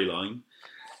storyline.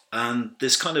 And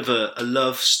there's kind of a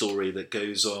love story that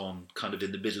goes on kind of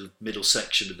in the middle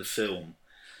section of the film,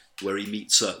 where he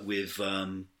meets up with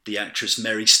the actress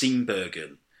Mary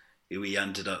Steenburgen, who he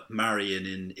ended up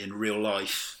marrying in real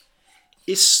life.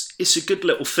 it's a good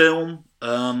little film.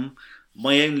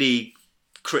 My only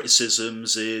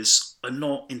criticisms is I'm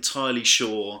not entirely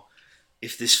sure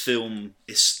if this film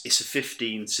is it's a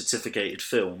 15 certificated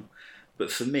film,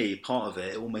 but for me, part of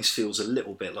it almost feels a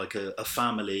little bit like a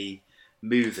family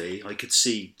movie. I could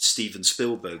see Steven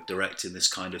Spielberg directing this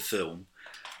kind of film,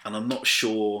 and I'm not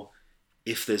sure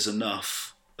if there's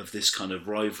enough of this kind of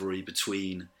rivalry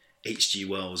between H.G.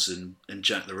 Wells and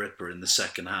Jack the Ripper in the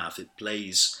second half. It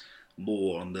plays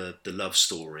more on the love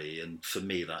story, and for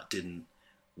me that didn't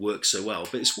work so well.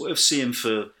 But it's worth seeing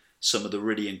for some of the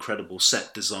really incredible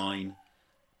set design,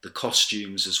 the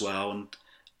costumes as well,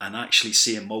 and actually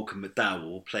seeing Malcolm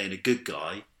McDowell playing a good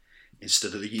guy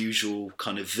instead of the usual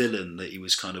kind of villain that he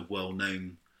was kind of well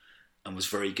known and was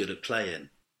very good at playing.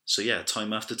 So yeah,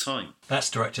 Time After Time. That's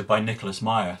directed by Nicholas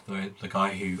Meyer, the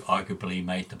guy who arguably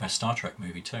made the best Star Trek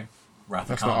movie too. Wrath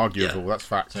That's of Khan. not arguable. Yeah. That's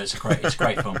fact. So it's a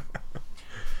great film.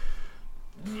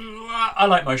 I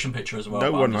like motion picture as well.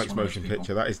 No one likes motion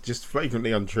picture. That is just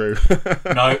flagrantly untrue.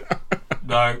 No.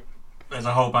 There's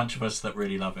a whole bunch of us that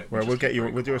really love it. Well, we'll get you.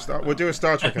 We'll do a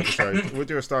Star Trek episode. We'll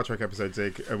do a Star Trek episode,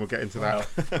 Zig, and we'll get into that.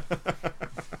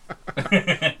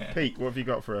 Pete, what have you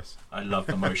got for us? I love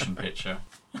the motion picture.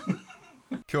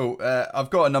 Cool. I've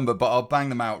got a number, but I'll bang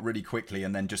them out really quickly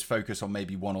and then just focus on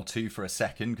maybe one or two for a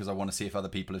second because I want to see if other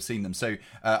people have seen them. So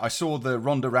I saw the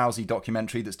Ronda Rousey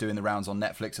documentary that's doing the rounds on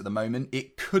Netflix at the moment.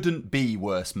 It couldn't be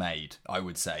worse made, I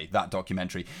would say, that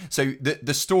documentary. So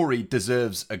the story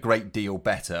deserves a great deal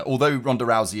better. Although Ronda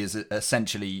Rousey is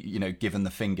essentially, given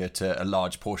the finger to a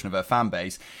large portion of her fan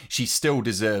base, she still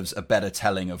deserves a better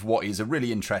telling of what is a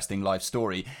really interesting life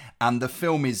story. And the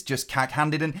film is just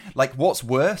cack-handed. And what's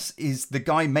worse is the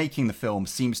guy making the film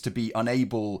seems to be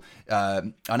unable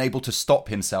to stop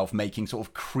himself making sort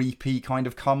of creepy kind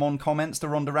of come-on comments to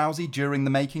Ronda Rousey during the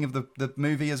making of the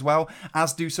movie as well,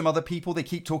 as do some other people. They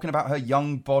keep talking about her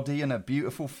young body and her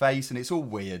beautiful face, and it's all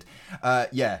weird.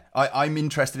 I'm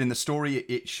interested in the story.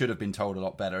 It should have been told a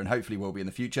lot better, and hopefully will be in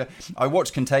the future. I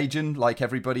watched Contagion, like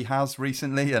everybody has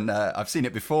recently, and I've seen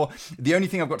it before. The only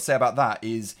thing I've got to say about that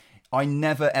is I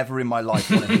never, ever in my life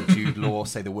want to hear Jude Law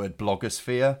say the word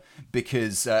blogosphere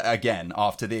because, again,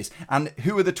 after this, and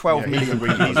who are the 12 million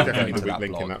people he's definitely the weak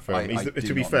link in that film.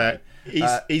 To be fair,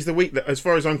 he's the weak, as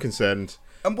far as I'm concerned.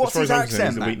 And what's his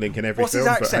accent? He's the weak link in every what's film.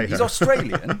 What's his accent? He's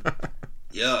Australian.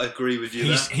 Yeah, I agree with you.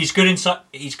 He's good in Side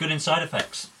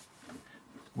Effects,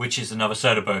 which is another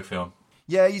Soderbergh film.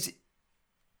 Yeah,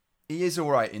 he is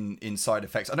all right in Side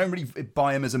Effects. I don't really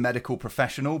buy him as a medical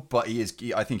professional, but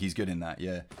I think he's good in that,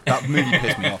 yeah. That movie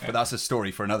pissed me off, but that's a story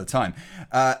for another time.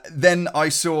 Then I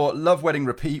saw Love, Wedding,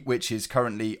 Repeat, which is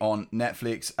currently on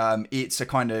Netflix. It's a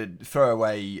kind of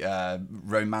throwaway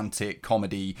romantic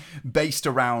comedy based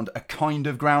around a kind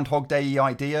of Groundhog Day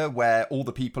idea where all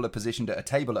the people are positioned at a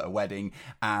table at a wedding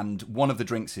and one of the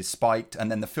drinks is spiked,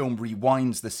 and then the film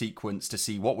rewinds the sequence to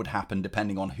see what would happen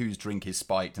depending on whose drink is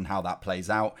spiked and how that plays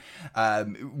out.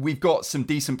 We've got some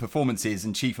decent performances,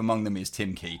 and chief among them is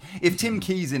Tim Key. If Tim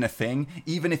Key's in a thing,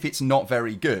 even if it's not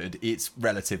very good, it's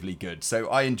relatively good. So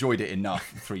I enjoyed it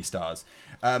enough. 3 stars.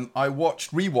 I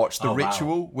rewatched The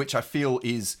Ritual, which I feel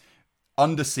is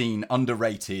underseen,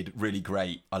 underrated, really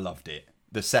great. I loved it.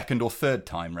 The second or third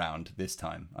time round this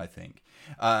time, I think.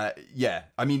 I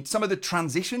mean, some of the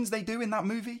transitions they do in that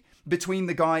movie between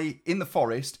the guy in the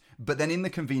forest, but then in the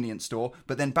convenience store,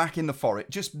 but then back in the forest.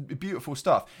 Just beautiful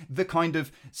stuff. The kind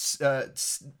of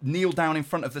kneel down in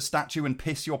front of the statue and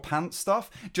piss your pants stuff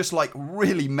just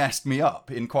really messed me up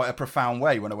in quite a profound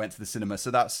way when I went to the cinema. So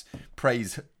that's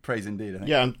praise indeed, I think.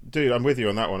 Yeah, dude, I'm with you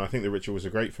on that one. I think The Ritual was a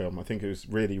great film. I think it was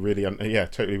really, really,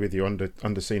 totally with you,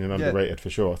 underseen and underrated for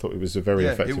sure. I thought it was a very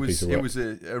effective piece of work. It was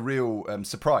a real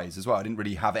surprise as well. I didn't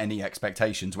really have any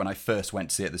expectations when I first went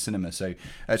to see it at the cinema, so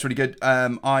it's really good.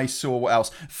 I saw, what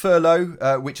else?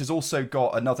 Furlough, which has also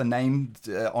got another name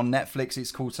on Netflix.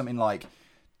 It's called something like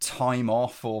Time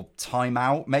Off or Time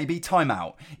Out, maybe Time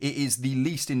Out. It is the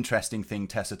least interesting thing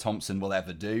Tessa Thompson will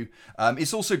ever do.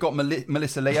 It's also got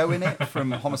Melissa Leo in it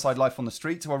from Homicide: Life on the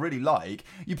Street, who I really like.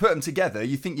 You put them together,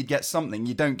 you think you'd get something.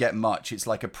 You don't get much. It's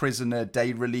like a prisoner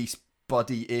day release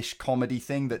buddy-ish comedy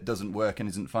thing that doesn't work and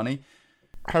isn't funny.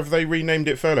 Have they renamed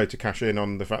it Furlough to cash in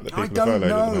on the fact that people are furloughed? I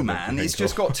don't know, man. It's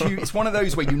just got two. It's one of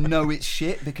those where it's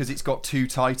shit because it's got 2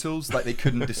 titles. They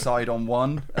couldn't decide on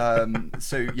one.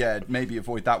 So yeah, maybe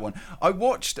avoid that one. I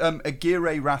watched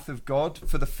Aguirre: Wrath of God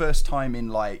for the first time in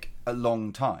a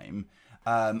long time.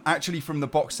 Actually, from the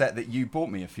box set that you bought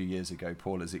me a few years ago,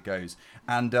 Paul, as it goes,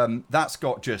 and that's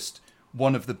got just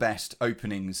one of the best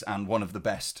openings and one of the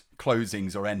best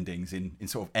closings or endings in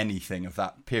sort of anything of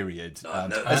that period.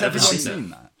 No, has everyone seen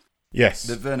that? Yes.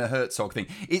 The Werner Herzog thing.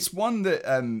 It's one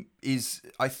that is,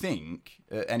 I think,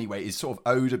 anyway, is sort of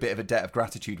owed a bit of a debt of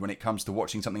gratitude when it comes to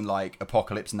watching something like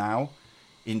Apocalypse Now,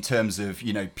 in terms of,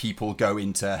 people go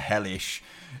into hellish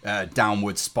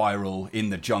downward spiral in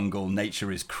the jungle,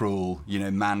 nature is cruel,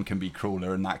 man can be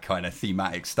crueler, and that kind of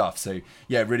thematic stuff. So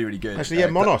yeah, really, really good. Actually, yeah,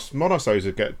 Monos owes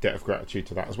a debt of gratitude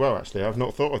to that as well. Actually, I've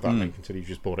not thought of that link until you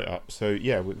just brought it up. So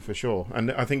yeah, for sure.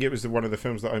 And I think it was one of the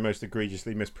films that I most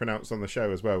egregiously mispronounced on the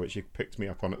show as well, which you picked me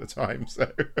up on at the time.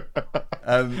 So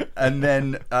and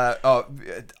then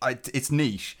it's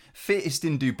niche. Fittest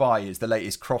in Dubai is the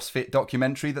latest CrossFit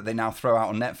documentary that they now throw out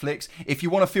on Netflix. If you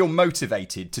want to feel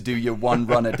motivated to do your one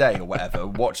run a day or whatever,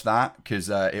 watch that, because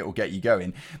it'll get you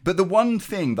going. But the one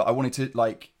thing that I wanted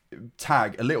to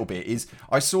tag a little bit is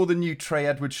I saw the new Trey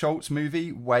Edward Schultz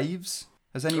movie, Waves.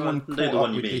 Has anyone caught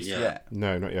up with this yet?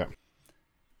 No, not yet.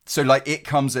 So It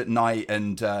Comes at Night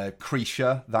and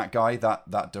Krisha, that guy,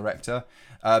 that director.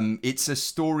 It's a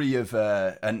story of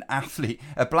an athlete,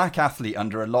 a black athlete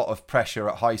under a lot of pressure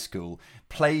at high school,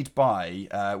 played by,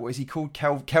 what is he called?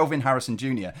 Kelvin Harrison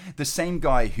Jr., the same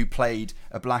guy who played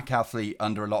a black athlete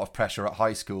under a lot of pressure at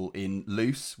high school in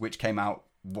Loose, which came out,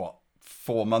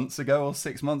 4 months ago or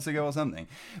 6 months ago or something.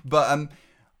 But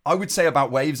I would say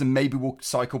about Waves, and maybe we'll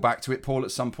cycle back to it, Paul,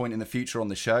 at some point in the future on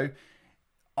the show,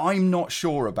 I'm not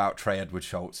sure about Trey Edward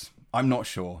Schultz. I'm not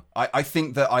sure. I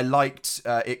think that I liked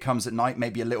It Comes at Night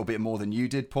maybe a little bit more than you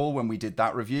did, Paul, when we did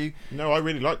that review. No, I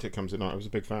really liked It Comes at Night. I was a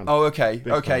big fan. Oh, okay.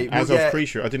 Okay. As of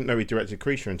Creature, I didn't know he directed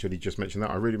Creature until he just mentioned that.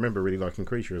 I really remember really liking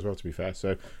Creature as well, to be fair.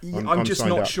 So I'm just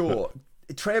not sure.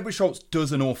 Trey Edward Schultz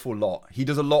does an awful lot. He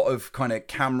does a lot of kind of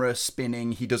camera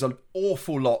spinning. He does an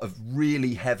awful lot of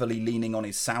really heavily leaning on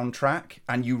his soundtrack.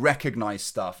 And you recognize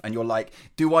stuff and you're like,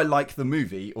 do I like the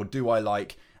movie or do I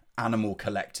like Animal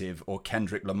Collective or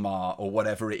Kendrick Lamar or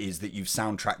whatever it is that you've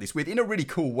soundtracked this with, in a really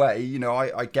cool way?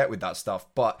 I get with that stuff.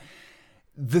 But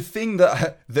the thing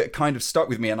that kind of stuck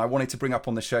with me, and I wanted to bring up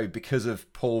on the show because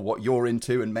of, Paul, what you're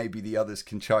into, and maybe the others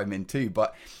can chime in too,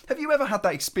 but have you ever had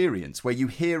that experience where you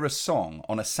hear a song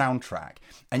on a soundtrack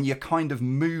and you're kind of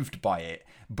moved by it,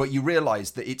 but you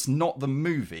realise that it's not the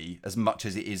movie as much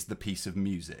as it is the piece of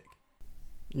music?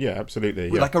 Yeah, absolutely.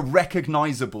 Yeah. Like a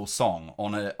recognisable song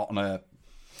on a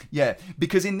yeah,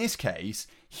 because in this case,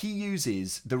 he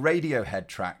uses the Radiohead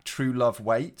track True Love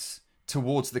Waits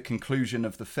towards the conclusion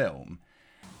of the film.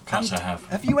 Perhaps I have.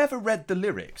 Have you ever read the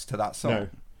lyrics to that song? No.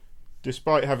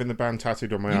 Despite having the band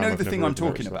tattooed on my arm. You know the thing I'm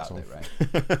talking about, though,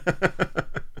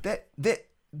 right?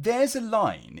 There's a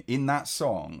line in that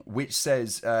song which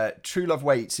says, True Love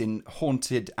Waits in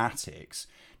haunted attics,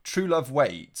 True Love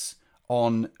Waits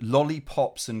on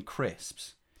lollipops and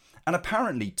crisps. And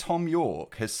apparently Tom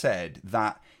York has said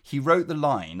that he wrote the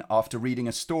line after reading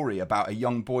a story about a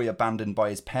young boy abandoned by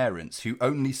his parents who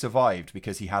only survived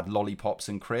because he had lollipops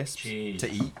and crisps to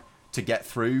eat, to get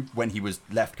through when he was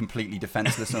left completely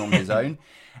defenseless and on his own.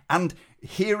 And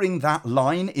hearing that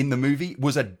line in the movie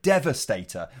was a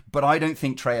devastator. But I don't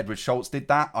think Trey Edward Schultz did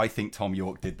that. I think Tom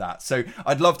York did that. So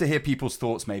I'd love to hear people's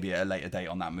thoughts maybe at a later date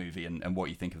on that movie and what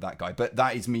you think of that guy. But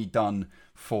that is me done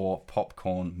for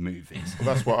popcorn movies.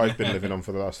 Well, that's what I've been living on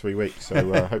for the last 3 weeks.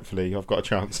 So hopefully I've got a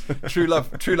chance. True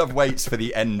love waits for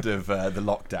the end of the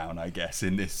lockdown, I guess,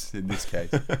 in this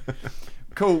case.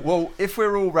 Cool. Well, if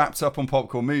we're all wrapped up on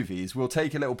popcorn movies, we'll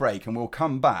take a little break and we'll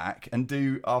come back and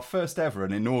do our first ever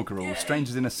and inaugural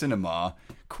Strangers in a Cinema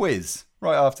quiz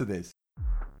right after this.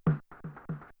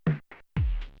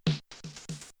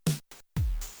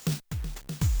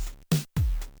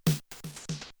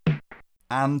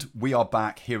 And we are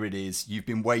back. Here it is. You've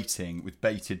been waiting with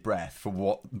bated breath for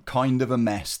what kind of a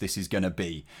mess this is going to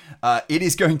be. It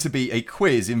is going to be a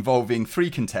quiz involving 3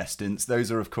 contestants.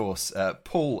 Those are, of course,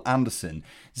 Paul Anderson,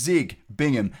 Zig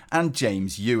Bingham, and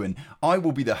James Ewen. I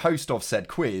will be the host of said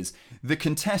quiz. The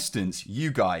contestants,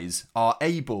 you guys, are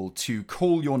able to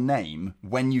call your name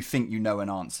when you think you know an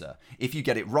answer. If you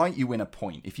get it right, you win a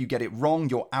point. If you get it wrong,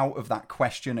 you're out of that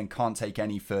question and can't take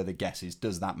any further guesses.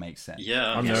 Does that make sense?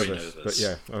 Yeah, I'm nervous, but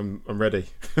yeah, I'm ready.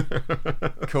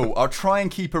 Cool. I'll try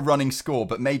and keep a running score,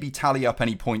 but maybe tally up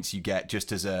any points you get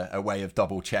just as a way of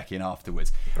double checking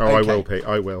afterwards. Oh, okay. I will, Pete.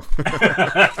 I will.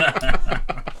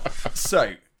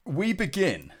 So, we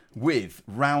begin with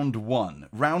round 1.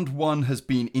 Round 1 has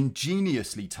been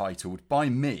ingeniously titled by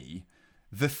me,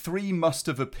 The Three Must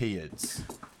Have Appeared.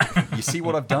 You see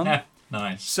what I've done?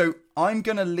 Nice. So I'm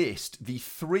going to list the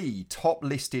 3 top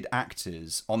listed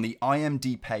actors on the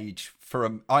IMDb page for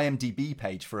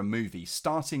a movie,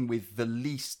 starting with the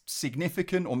least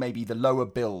significant or maybe the lower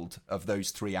build of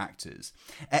those 3 actors.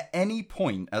 At any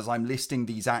point as I'm listing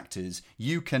these actors,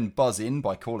 you can buzz in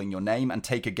by calling your name and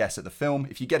take a guess at the film.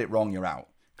 If you get it wrong, you're out.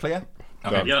 Clear?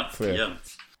 Okay. Yeah.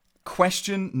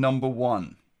 Question number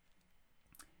 1.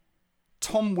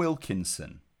 Tom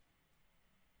Wilkinson,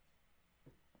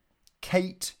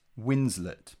 Kate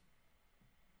Winslet,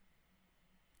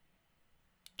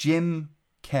 Jim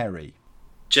Carrey.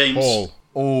 James. Paul.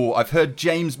 Oh, I've heard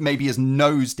James maybe has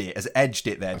nosed it, has edged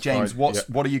it there. That's James, fine,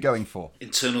 what are you going for?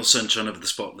 Eternal Sunshine of the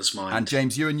Spotless Mind. And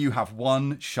James, you have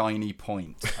 1 shiny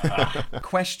point.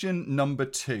 Question number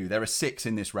 2. There are 6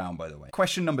 in this round, by the way.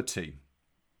 Question number 2.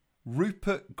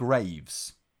 Rupert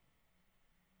Graves,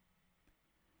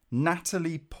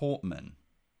 Natalie Portman,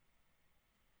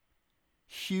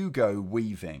 Hugo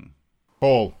Weaving.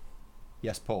 Paul.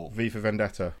 Yes, Paul. V for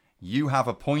Vendetta. You have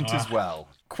a point as well.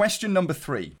 Question number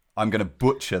 3. I'm going to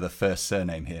butcher the first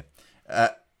surname here.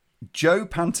 Joe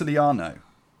Pantoliano,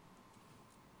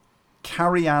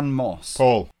 Carrie-Anne Moss.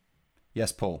 Paul.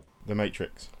 Yes, Paul. The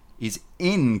Matrix. Is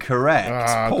incorrect.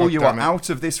 Paul, God you damn are it. out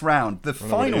of this round. The I know what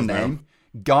final it is now. name,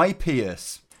 Guy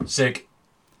Pearce. Sig.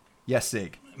 Yes,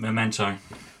 Sig. Memento.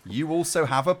 You also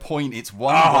have a point. It's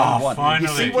 1-1-1. You finally.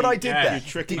 see what I did Yeah. there? You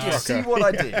tricky Did you fucker. see what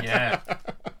I did? Yeah.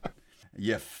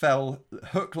 You fell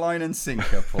hook, line, and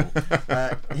sinker, Paul.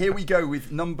 Here we go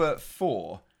with number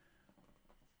 4.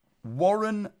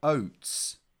 Warren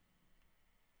Oates,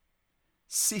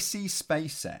 Sissy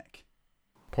Spacek.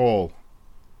 Paul.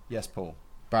 Yes, Paul.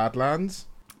 Badlands.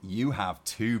 You have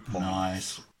 2 points.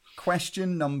 Nice.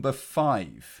 Question number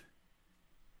 5.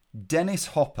 Dennis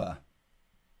Hopper,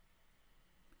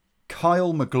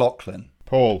 Kyle MacLachlan.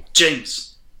 Paul.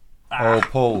 James. Oh,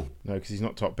 Paul, No, because he's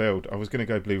not top build. I was going to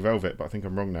go Blue Velvet, but I think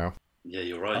I'm wrong now. Yeah,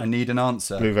 you're I right. need an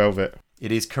answer. Blue Velvet.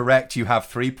 It is correct. You have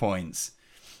 3 points.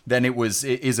 Then it was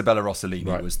Isabella Rossellini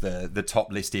Right. was the top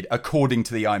listed, according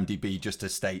to the IMDb, just to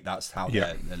state that's how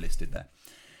Yeah. they're listed there.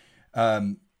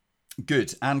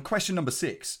 Good. And question number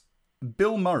 6.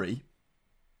 Bill Murray,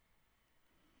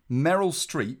 Meryl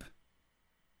Streep,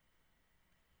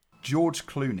 George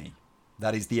Clooney.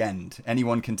 That is the end.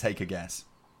 Anyone can take a guess.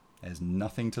 There's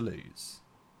nothing to lose.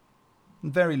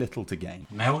 And very little to gain.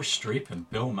 Meryl Streep and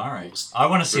Bill Murray. I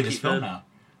want to see this film now.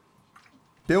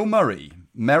 Bill Murray,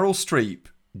 Meryl Streep,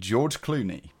 George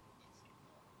Clooney.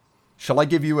 Shall I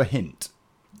give you a hint?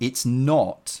 It's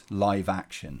not live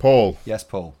action. Paul. Yes,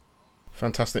 Paul.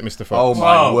 Fantastic Mr. Oh Fox.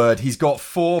 my Whoa. word, he's got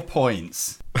 4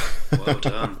 points. Well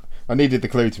done. I needed the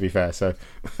clue, to be fair, so...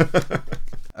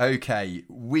 Okay,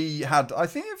 we had, I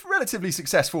think, a relatively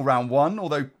successful round 1,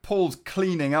 although Paul's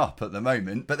cleaning up at the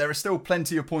moment, but there are still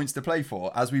plenty of points to play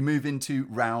for as we move into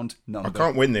round I number...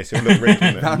 can't win this. It'll look rigged,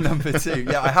 won't Round number 2.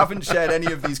 Yeah, I haven't shared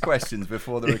any of these questions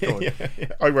before the record.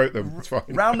 it? I wrote them. It's fine.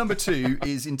 Round number 2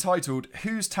 is entitled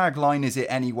Whose Tagline Is It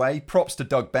Anyway? Props to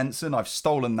Doug Benson. I've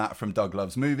stolen that from Doug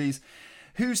Loves Movies.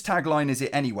 Whose tagline is it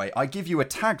anyway? I give you a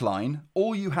tagline.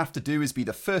 All you have to do is be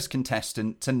the first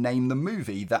contestant to name the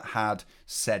movie that had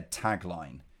said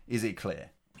tagline. Is it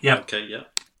clear? Yep. Okay, yeah.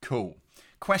 Cool.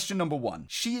 Question number 1.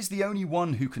 She is the only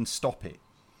one who can stop it.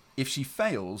 If she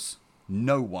fails,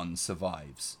 no one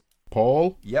survives.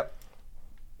 Paul. Yep.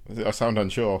 I sound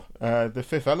unsure. The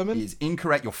Fifth Element. Is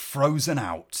incorrect. You're frozen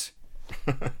out.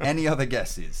 Any other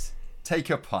guesses? Take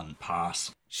a punt.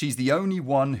 Pass. She's the only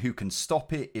one who can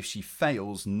stop it. If she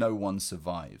fails, no one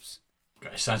survives.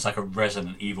 It sounds like a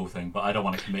Resident Evil thing, but I don't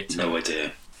want to commit to No it.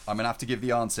 idea. I'm going to have to give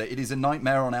the answer. It is A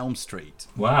Nightmare on Elm Street.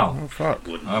 Wow. Oh, fuck.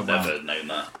 Would Oh, wow. never known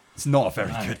that. It's not a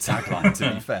very good tagline,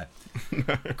 to be fair.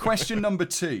 Question number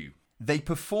 2. They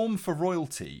perform for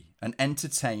royalty and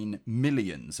entertain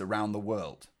millions around the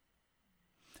world.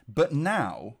 But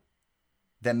now,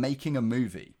 they're making a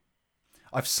movie.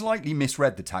 I've slightly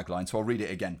misread the tagline, so I'll read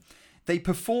it again. They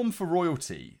perform for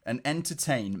royalty and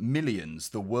entertain millions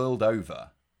the world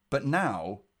over. But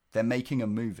now, they're making a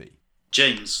movie.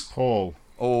 James. Paul.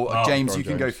 Or Oh, James, go on, you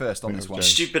can go James. first on I think this it one. was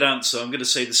James. Stupid answer. I'm going to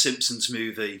say the Simpsons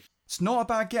movie. It's not a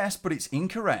bad guess, but it's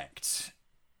incorrect.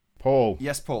 Paul.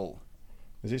 Yes, Paul.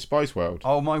 Is it Spice World?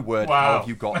 Oh my word! Wow. How have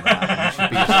you got that? You should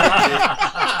be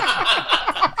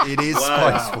ashamed. It is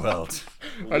Wow. Spice World.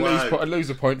 I lose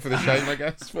a point for the shame, I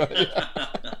guess. But, yeah.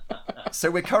 So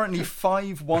we're currently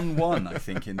 5-1-1, I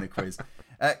think, in the quiz.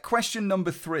 Question number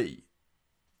 3.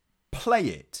 Play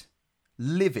it,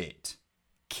 live it,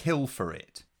 kill for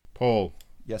it. Paul.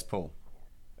 Yes, Paul.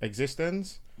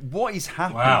 Existence. What is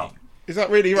happening? Wow. Is that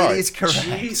really right? It is correct.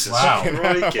 Jesus, Wow.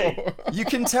 crikey. You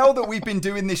can tell that we've been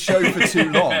doing this show for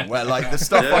too long, where like the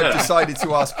stuff I've decided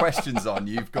to ask questions on,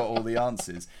 you've got all the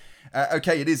answers.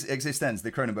 Okay, it is Existenz,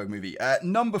 the Cronenberg movie.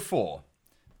 Number 4,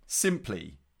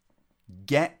 simply,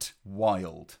 get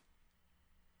wild.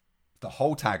 The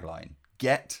whole tagline,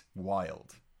 get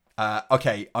wild.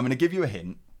 Okay, I'm going to give you a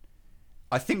hint.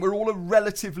 I think we're all a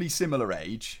relatively similar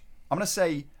age. I'm going to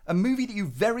say a movie that you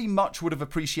very much would have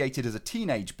appreciated as a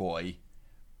teenage boy,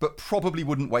 but probably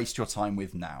wouldn't waste your time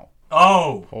with now.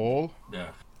 Oh! Paul? Yeah.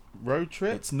 Road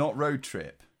Trip? It's not Road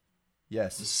Trip.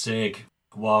 Yes. Sig.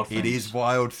 Wild Things. It is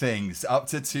Wild Things. Up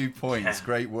to 2 points. Yeah.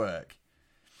 Great work.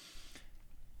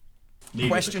 Needed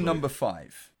Question the clue. number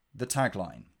 5. The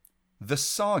tagline. The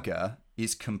saga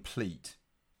is complete.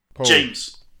 Paul.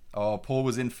 James. Oh, Paul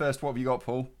was in first. What have you got,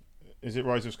 Paul? Is it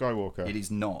Rise of Skywalker? It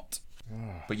is not.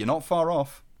 But you're not far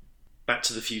off. Back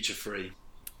to the Future 3.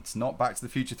 It's not Back to the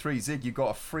Future 3. Zig, you got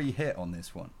a free hit on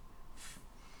this one.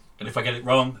 And if I get it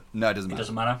wrong, No, it doesn't it matter.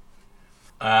 doesn't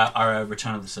matter.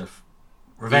 Return of the Sith.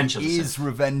 Revenge of the It is Sith.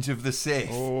 Revenge of the Sith.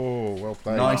 Oh, well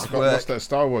played. Nice I got work. lost at a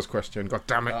Star Wars question. God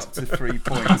damn it. Up to 3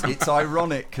 points. It's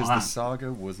ironic because Wow. the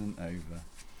saga wasn't over.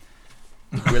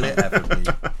 Will it ever be?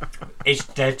 It's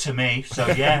dead to me, so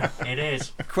yeah, it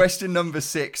is. Question number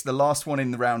 6, the last one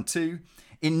in the round 2.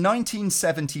 In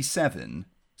 1977,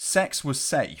 sex was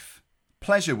safe,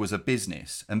 pleasure was a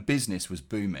business, and business was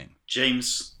booming.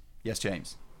 James. Yes,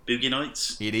 James. Boogie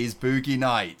Nights. It is Boogie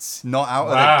Nights. Not out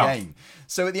Wow. of the game.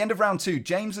 So at the end of round 2,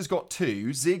 James has got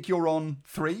 2. Zig, you're on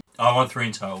 3. I want 3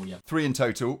 in total, yeah. 3 in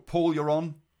total. Paul, you're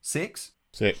on 6.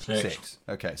 6. 6.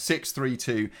 Okay, 6, 3,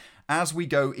 2. As we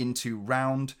go into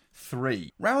round 3.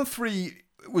 Round 3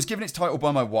 was given its title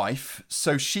by my wife,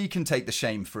 so she can take the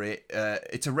shame for it.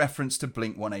 It's a reference to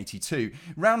Blink 182.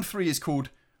 Round 3 is called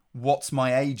What's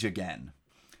My Age Again?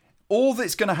 All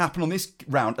that's going to happen on this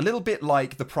round, a little bit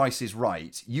like The Price is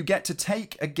Right, you get to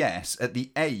take a guess at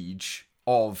the age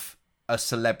of a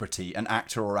celebrity, an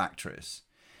actor or actress.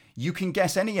 You can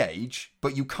guess any age,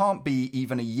 but you can't be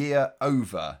even a year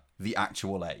over the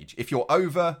actual age. If you're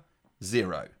over,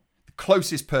 0. The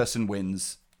closest person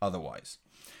wins otherwise.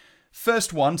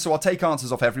 First one, so I'll take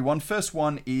answers off everyone. First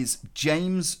one is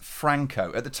James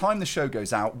Franco. At the time the show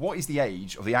goes out, what is the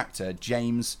age of the actor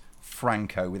James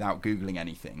Franco without Googling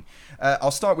anything?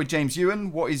 I'll start with James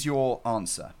Ewen. What is your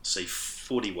answer? Say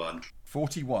 41.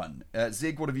 41.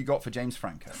 Zig, what have you got for James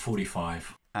Franco?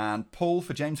 45. And Paul,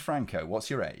 for James Franco, what's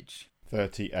your age?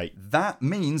 38. That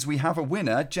means we have a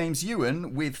winner, James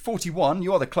Ewen, with 41.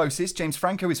 You are the closest. James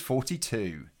Franco is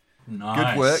 42.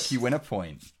 Nice. Good work. You win a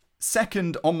point.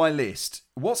 Second on my list,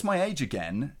 what's my age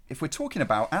again? If we're talking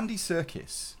about Andy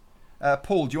Serkis.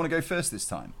 Paul, do you want to go first this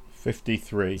time?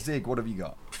 53. Zig, what have you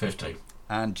got? 50.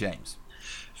 And James.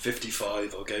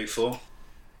 55 I'll go for.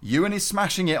 Ewan is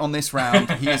smashing it on this round.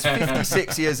 He is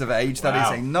 56 years of age. That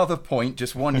Wow. is another point,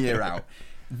 just 1 year out.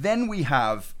 Then we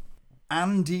have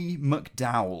Andy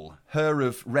McDowell, her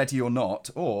of Ready or Not,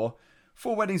 or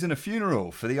 4 Weddings and a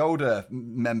Funeral for the older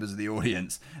members of the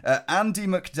audience. Andy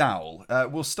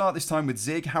McDowell. We'll start this time with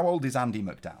Zig. How old is Andy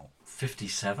McDowell?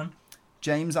 57.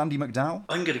 James, Andy McDowell.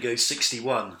 I'm going to go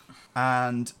 61.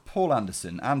 And Paul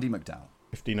Anderson, Andy McDowell.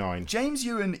 59. James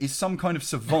Ewan is some kind of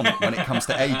savant when it comes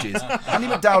to ages. Andy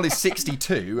McDowell is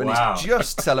 62 and Wow. is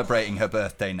just celebrating her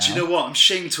birthday now. Do you know what? I'm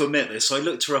ashamed to admit this. I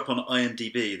looked her up on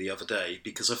IMDb the other day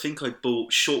because I think I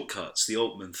bought Shortcuts, the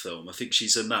Altman film. I think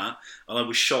she's in that, and I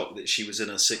was shocked that she was in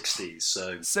her 60s.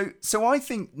 So I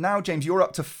think now, James, you're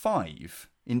up to 5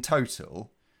 in total.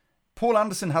 Paul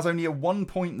Anderson has only a 1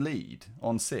 point lead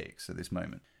on 6 at this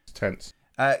moment. It's tense.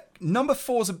 Number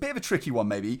 4 is a bit of a tricky one,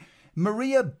 maybe.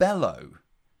 Maria Bello,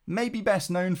 maybe best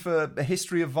known for A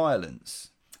History of Violence.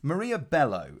 Maria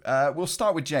Bello. We'll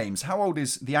start with James. How old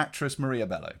is the actress Maria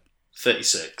Bello?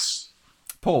 36.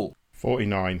 Paul.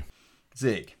 49.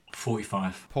 Zig.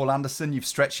 45. Paul Anderson, you've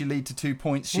stretched your lead to 2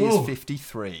 points. She Whoa. is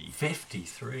 53.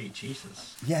 53,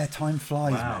 Jesus. Yeah, time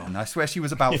flies, Wow. man. I swear she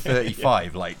was about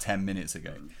 35 like 10 minutes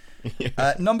ago.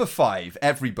 Number 5,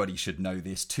 everybody should know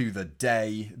this to the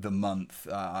day, the month,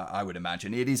 I would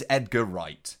imagine. It is Edgar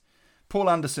Wright. Paul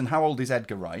Anderson, how old is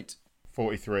Edgar Wright?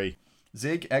 43.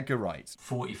 Zig, Edgar Wright.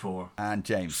 44. And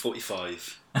James.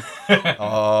 45.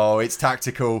 Oh, it's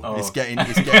tactical. It's getting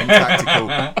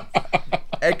tactical.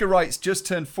 Edgar Wright's just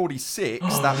turned 46.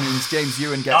 That means James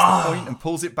Ewan gets the point and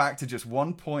pulls it back to just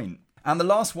 1 point. And the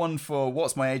last one for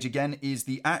What's My Age Again is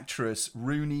the actress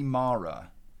Rooney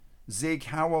Mara. Zig,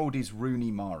 how old is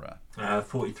Rooney Mara?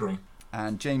 43.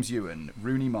 And James Ewan,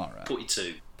 Rooney Mara.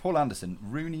 42. Paul Anderson,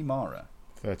 Rooney Mara.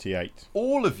 38.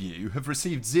 All of you have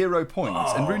received 0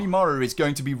 points, and Rooney Mara is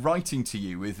going to be writing to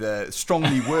you with a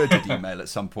strongly worded email at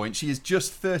some point. She is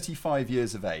just 35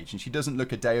 years of age, and she doesn't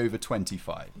look a day over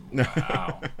 25.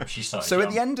 Wow. She started So young.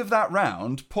 at the end of that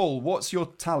round, Paul, what's your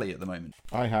tally at the moment?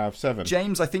 I have 7.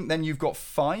 James, I think then you've got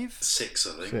 5. 6,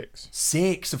 I think. 6.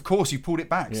 6, of course, you pulled it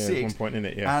back. Yeah, 6. 1 point in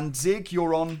it, yeah. And Zig,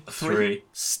 you're on 3. 3.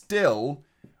 Still,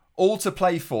 all to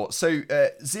play for. So,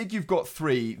 Zig, you've got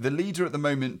 3. The leader at the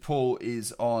moment, Paul,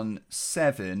 is on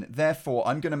 7. Therefore,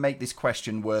 I'm going to make this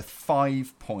question worth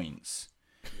 5 points.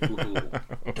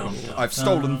 I've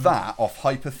stolen that off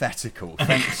Hypothetical.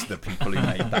 Thanks to the people who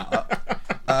made that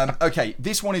up. Okay,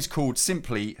 this one is called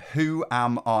simply Who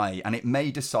Am I? And it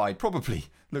may decide, probably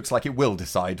looks like it will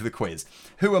decide the quiz.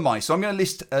 Who am I? So I'm going to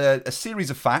list a series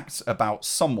of facts about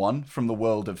someone from the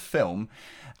world of film.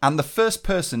 And the first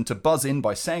person to buzz in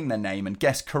by saying their name and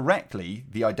guess correctly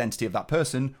the identity of that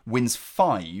person wins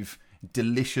 5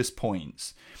 delicious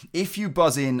points. If you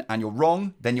buzz in and you're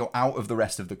wrong, then you're out of the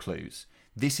rest of the clues.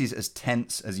 This is as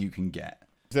tense as you can get.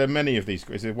 Is there many of these?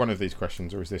 Is it one of these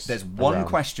questions, or is this? There's one around?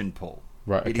 question, Paul.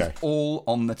 Right, It is okay. all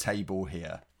on the table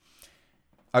here.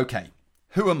 Okay,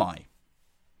 who am I?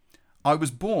 I was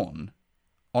born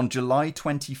on July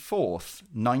 24th,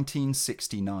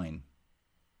 1969.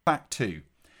 Fact 2.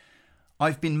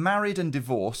 I've been married and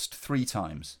divorced 3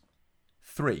 times.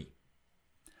 3.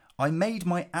 I made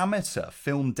my amateur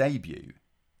film debut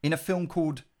in a film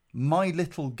called My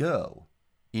Little Girl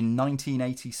in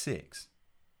 1986.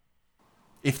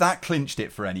 If that clinched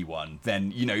it for anyone,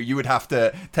 then, you know, you would have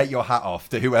to take your hat off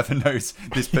to whoever knows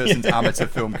this person's amateur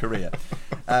film career.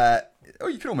 Or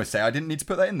you could almost say I didn't need to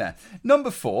put that in there.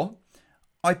 Number 4,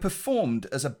 I performed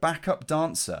as a backup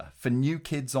dancer for New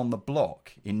Kids on the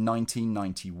Block in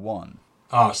 1991.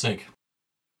 Sig.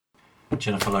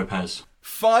 Jennifer Lopez.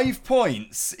 5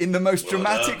 points in the most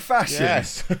dramatic fashion.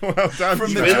 Yes, well done. From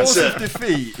you the man. jaws of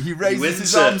defeat, he raises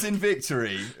his arms in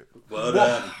victory. Well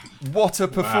done. What a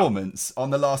performance on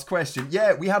the last question.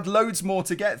 Yeah, we had loads more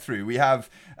to get through. We have,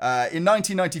 in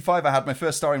 1995, I had my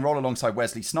first starring role alongside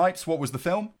Wesley Snipes. What was the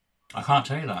film? I can't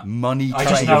tell you that. Money I Train.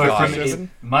 just know it guys.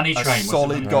 from Money Train. A was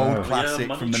solid the- gold Oh. classic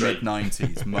Yeah, from the Money Train.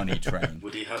 mid-90s. Money Train.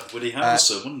 Woody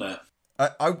Harrelson, wouldn't it?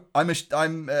 I'm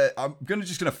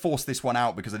just going to force this one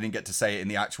out because I didn't get to say it in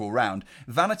the actual round.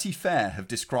 Vanity Fair have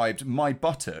described my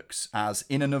buttocks as,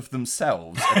 in and of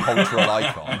themselves, a cultural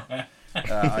icon.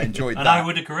 I enjoyed that. And I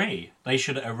would agree. They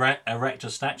should erect a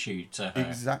statue to her.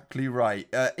 Exactly right.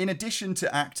 In addition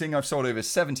to acting, I've sold over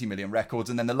 70 million records,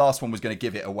 and then the last one was going to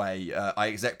give it away. I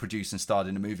exec produced and starred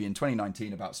in a movie in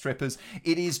 2019 about strippers.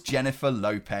 It is Jennifer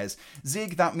Lopez.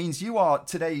 Zig, that means you are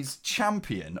today's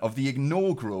champion of the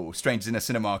inaugural Strangers in a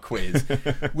Cinema quiz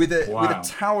with a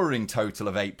towering total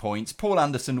of 8 points. Paul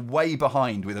Anderson way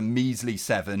behind with a measly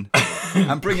 7.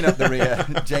 And bringing up the rear,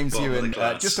 James Bottom of the Ewen,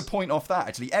 class. just a point off that,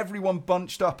 actually. Everyone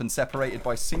bunched up and separated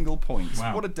by single points.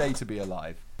 Wow. What a day to be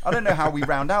alive. I don't know how we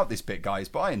round out this bit, guys,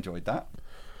 but I enjoyed that.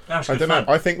 That was I good don't know.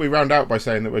 fun. I think we round out by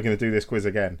saying that we're going to do this quiz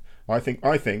again. I think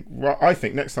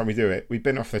next time we do it, we've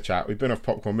been off the chat, we've been off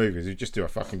popcorn movies, we just do a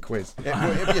fucking quiz. It'll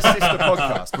be a sister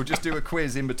podcast. We'll just do a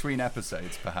quiz in between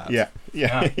episodes, perhaps. Yeah,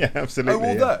 absolutely.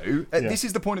 Although, yeah. this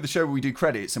is the point of the show where we do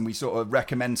credits and we sort of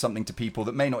recommend something to people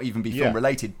that may not even be film Yeah.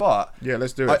 related, but Yeah,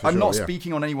 let's do it. I'm not yeah.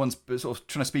 speaking on anyone's, sort of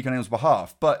trying to speak on anyone's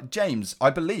behalf, but James, I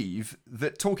believe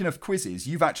that talking of quizzes,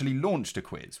 you've actually launched a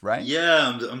quiz, right?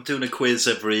 Yeah, I'm doing a quiz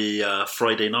every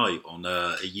Friday night on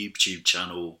a YouTube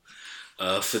channel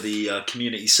for the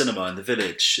community cinema in the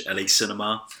village, LA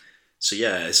Cinema. So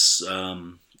yeah, it's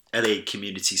LA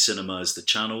Community Cinema is the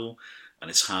channel, and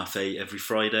it's 8:30 every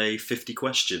Friday, 50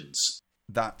 questions.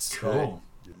 That's Cool.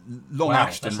 Long Wow,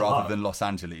 Ashton that's a rather lot. than Los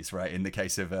Angeles, right? In the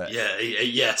case of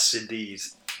Yes, indeed.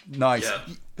 nice. Yeah.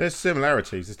 There's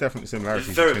similarities. There's definitely similarities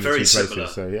Very, between very the two similar.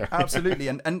 places. So yeah, Absolutely,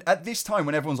 and at this time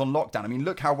when everyone's on lockdown, I mean,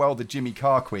 look how well the Jimmy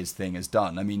Carr quiz thing has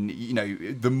done. I mean, you know,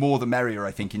 the more the merrier,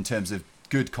 I think, in terms of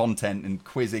good content and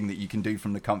quizzing that you can do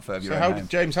from the comfort of your So own home.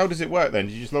 James, how does it work then?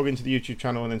 Do you just log into the YouTube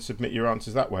channel and then submit your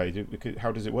answers that way?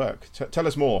 How does it work? Tell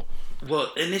us more.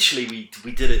 Well, initially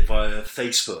we did it via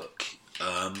Facebook.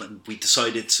 And we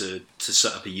decided to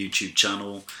set up a YouTube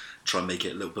channel, try and make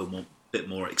it a little bit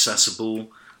more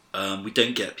accessible. We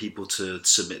don't get people to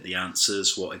submit the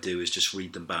answers. What I do is just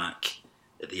read them back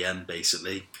at the end,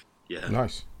 basically. Yeah.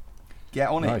 Nice. Get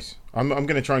on it. Nice. I'm going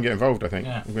to try and get involved, I think.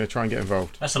 Yeah. I'm going to try and get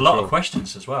involved. That's a lot Sure. of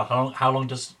questions as well. How long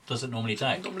does it normally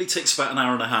take? It normally takes about an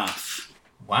hour and a half.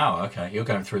 Wow. Okay, you're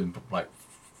going through them like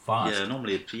fast. Yeah,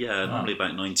 normally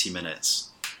about 90 minutes.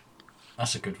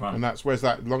 That's a good run. And where's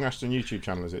that Long Ashton YouTube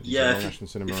channel, is it? Yeah, Long Ashton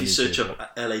Cinema if on you search YouTube.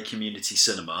 up LA Community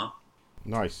Cinema.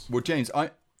 Nice. Well, James,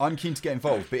 I'm keen to get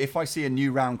involved, but if I see a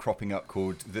new round cropping up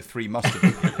called the Three Mustard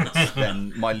Periods,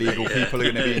 then my legal people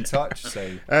are going to be in touch.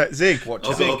 So, Zig,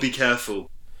 I'll be careful.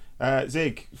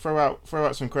 Zig, throw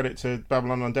out some credit to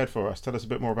Babylon Undead for us. Tell us a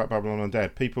bit more about Babylon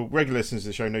Undead. People, regular listeners to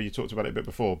the show know you talked about it a bit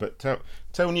before, but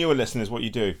tell newer listeners what you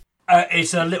do.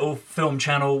 It's a little film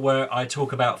channel where I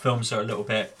talk about films that are a little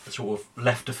bit sort of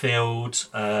left of field,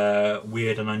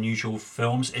 weird and unusual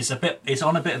films. It's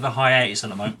on a bit of a hiatus at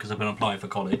the moment because I've been applying for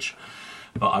college,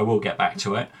 but I will get back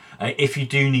to it. If you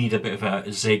do need a bit of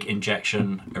a Zig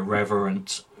injection,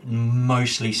 irreverent,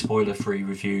 mostly spoiler-free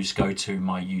reviews, go to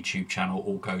my YouTube channel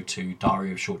or go to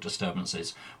Diary of Short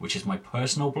Disturbances, which is my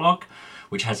personal blog,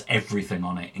 which has everything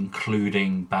on it,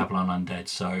 including Babylon Undead.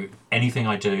 So anything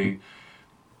I do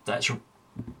that's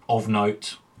of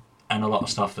note, and a lot of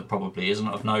stuff that probably isn't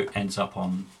of note, ends up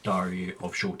on Diary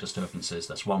of Short Disturbances.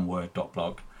 That's one word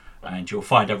 .blog, and you'll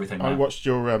find everything there.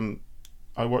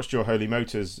 I watched your Holy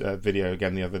Motors video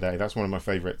again the other day. That's one of my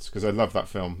favourites because I love that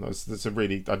film.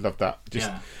 I love that.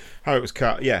 Just how it was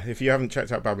cut. Yeah, if you haven't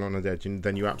checked out Babylon Undead,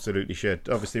 then you absolutely should.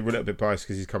 Obviously, we're a little bit biased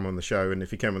because he's come on the show, and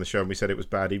if he came on the show and we said it was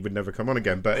bad, he would never come on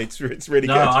again. But it's really good.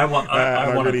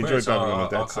 I really enjoyed Babylon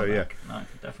Undead. So yeah, no,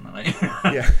 definitely.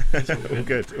 Yeah, all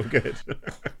good.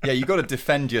 Yeah, you got to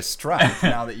defend your strap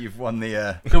now that you've won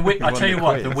the. I tell you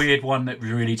what, the weird one that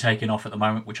we're really taking off at the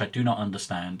moment, which I do not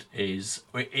understand, is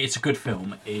it's a good film.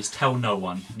 Is Tell No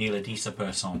One, Neil Adisa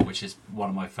Person, which is one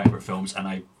of my favourite films,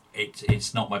 and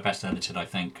it's not my best edited. I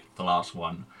think the last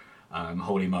one,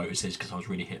 Holy Motors, is because I was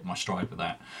really hitting my stride with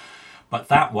that. But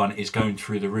that one is going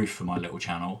through the roof for my little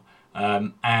channel,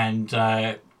 and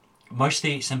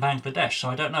mostly it's in Bangladesh. So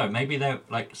I don't know. Maybe they're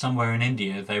like somewhere in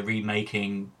India. They're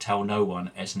remaking Tell No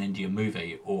One as an Indian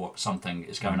movie or something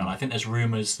is going on. I think there's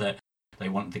rumours that they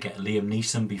wanted to get Liam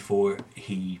Neeson before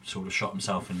he sort of shot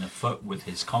himself in the foot with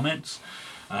his comments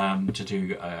to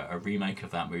do a remake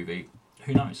of that movie.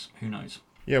 Who knows?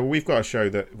 Yeah, well, we've got a show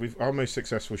our most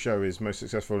successful show is most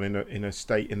successful in a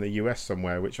state in the US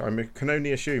somewhere, which I can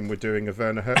only assume we're doing a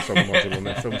Werner Herzog module on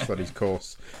their film studies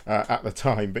course at the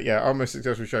time. But yeah, our most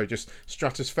successful show, just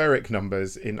stratospheric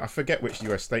numbers in, I forget which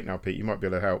US state now, Pete, you might be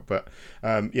able to help, but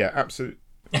yeah, absolutely.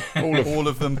 All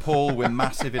of them, Paul. We're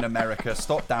massive in America.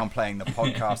 Stop downplaying the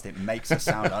podcast. It makes us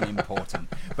sound unimportant.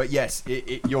 But yes,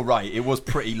 you're right. It was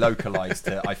pretty localized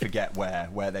to, I forget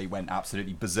where they went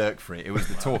absolutely berserk for it. It was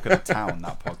the talk of the town,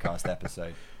 that podcast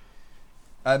episode.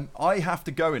 I have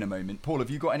to go in a moment. Paul, have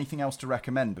you got anything else to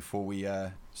recommend before we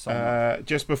sign off?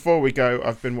 Just before we go,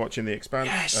 I've been watching The Expanse.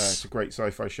 Yes. It's a great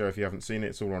sci-fi show. If you haven't seen it,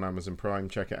 it's all on Amazon Prime.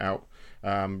 Check it out.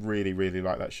 Really, really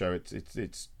like that show.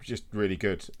 It's just really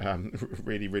good.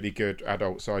 Really, really good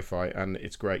adult sci-fi, and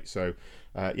it's great. So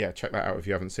yeah, check that out if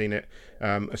you haven't seen it.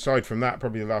 Aside from that,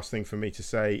 probably the last thing for me to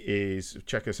say is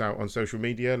check us out on social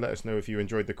media. Let us know if you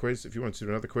enjoyed the quiz. If you want to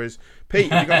do another quiz,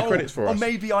 Pete, have you got any credits for us?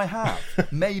 Maybe I have.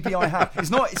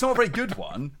 It's not a very good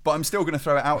one, but I'm still going to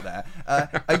throw it out there.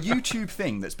 A YouTube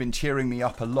thing that's been cheering me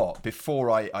up a lot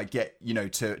before I get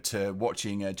to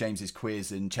watching James's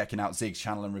quiz and checking out Zig's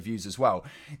channel and reviews as well.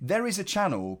 There is a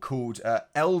channel called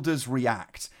Elders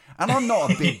React. And I'm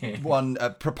not a big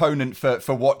proponent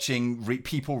for watching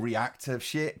people react to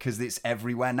shit because it's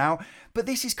everywhere now. But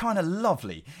this is kind of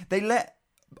lovely. They let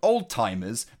old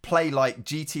timers play like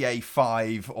GTA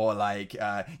 5 or like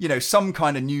some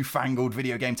kind of newfangled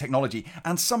video game technology,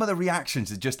 and some of the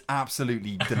reactions are just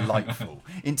absolutely delightful.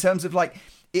 In terms of like,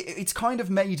 it's kind of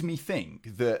made me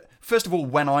think that, first of all,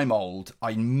 when I'm old,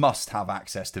 I must have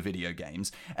access to video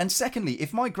games. And secondly,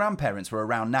 if my grandparents were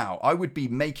around now, I would be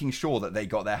making sure that they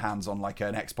got their hands on like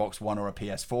an Xbox One or a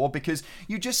PS4, because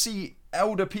you just see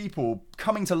elder people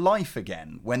coming to life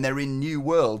again when they're in new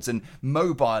worlds and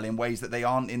mobile in ways that they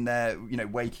aren't in their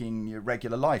waking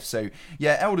regular life. So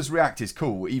yeah, Elders React is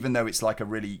cool, even though it's like a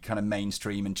really kind of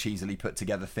mainstream and cheesily put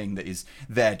together thing that is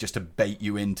there just to bait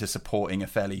you into supporting a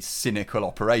fairly cynical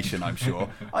operation. I'm sure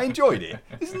I enjoyed it.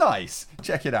 It's nice.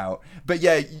 Check it out. But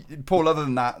yeah, Paul, other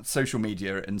than that, social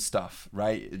media and stuff,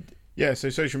 right? Yeah, so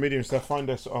social media and stuff, find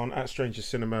us on @Strangers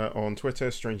Cinema on Twitter,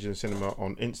 Strangers in Cinema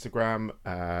on Instagram,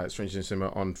 Strangers in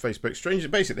Cinema on Facebook.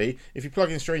 Basically, if you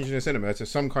plug in Strangers in Cinema to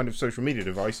some kind of social media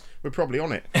device, we're probably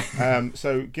on it.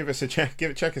 So give us a check,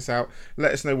 check us out.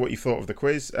 Let us know what you thought of the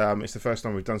quiz. It's the first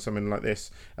time we've done something like this.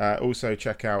 Also,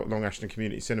 check out Long Ashton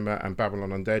Community Cinema and Babylon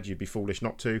Undead. You'd be foolish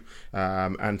not to.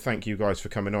 And thank you guys for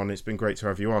coming on. It's been great to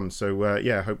have you on. So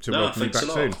yeah, hope to welcome you back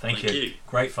soon. Thank you.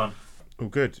 Great fun. All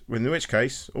good. In which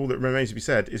case, all that remains to be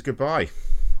said is goodbye.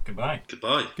 Goodbye.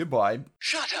 Goodbye. Goodbye.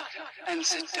 Shut up and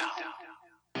sit down.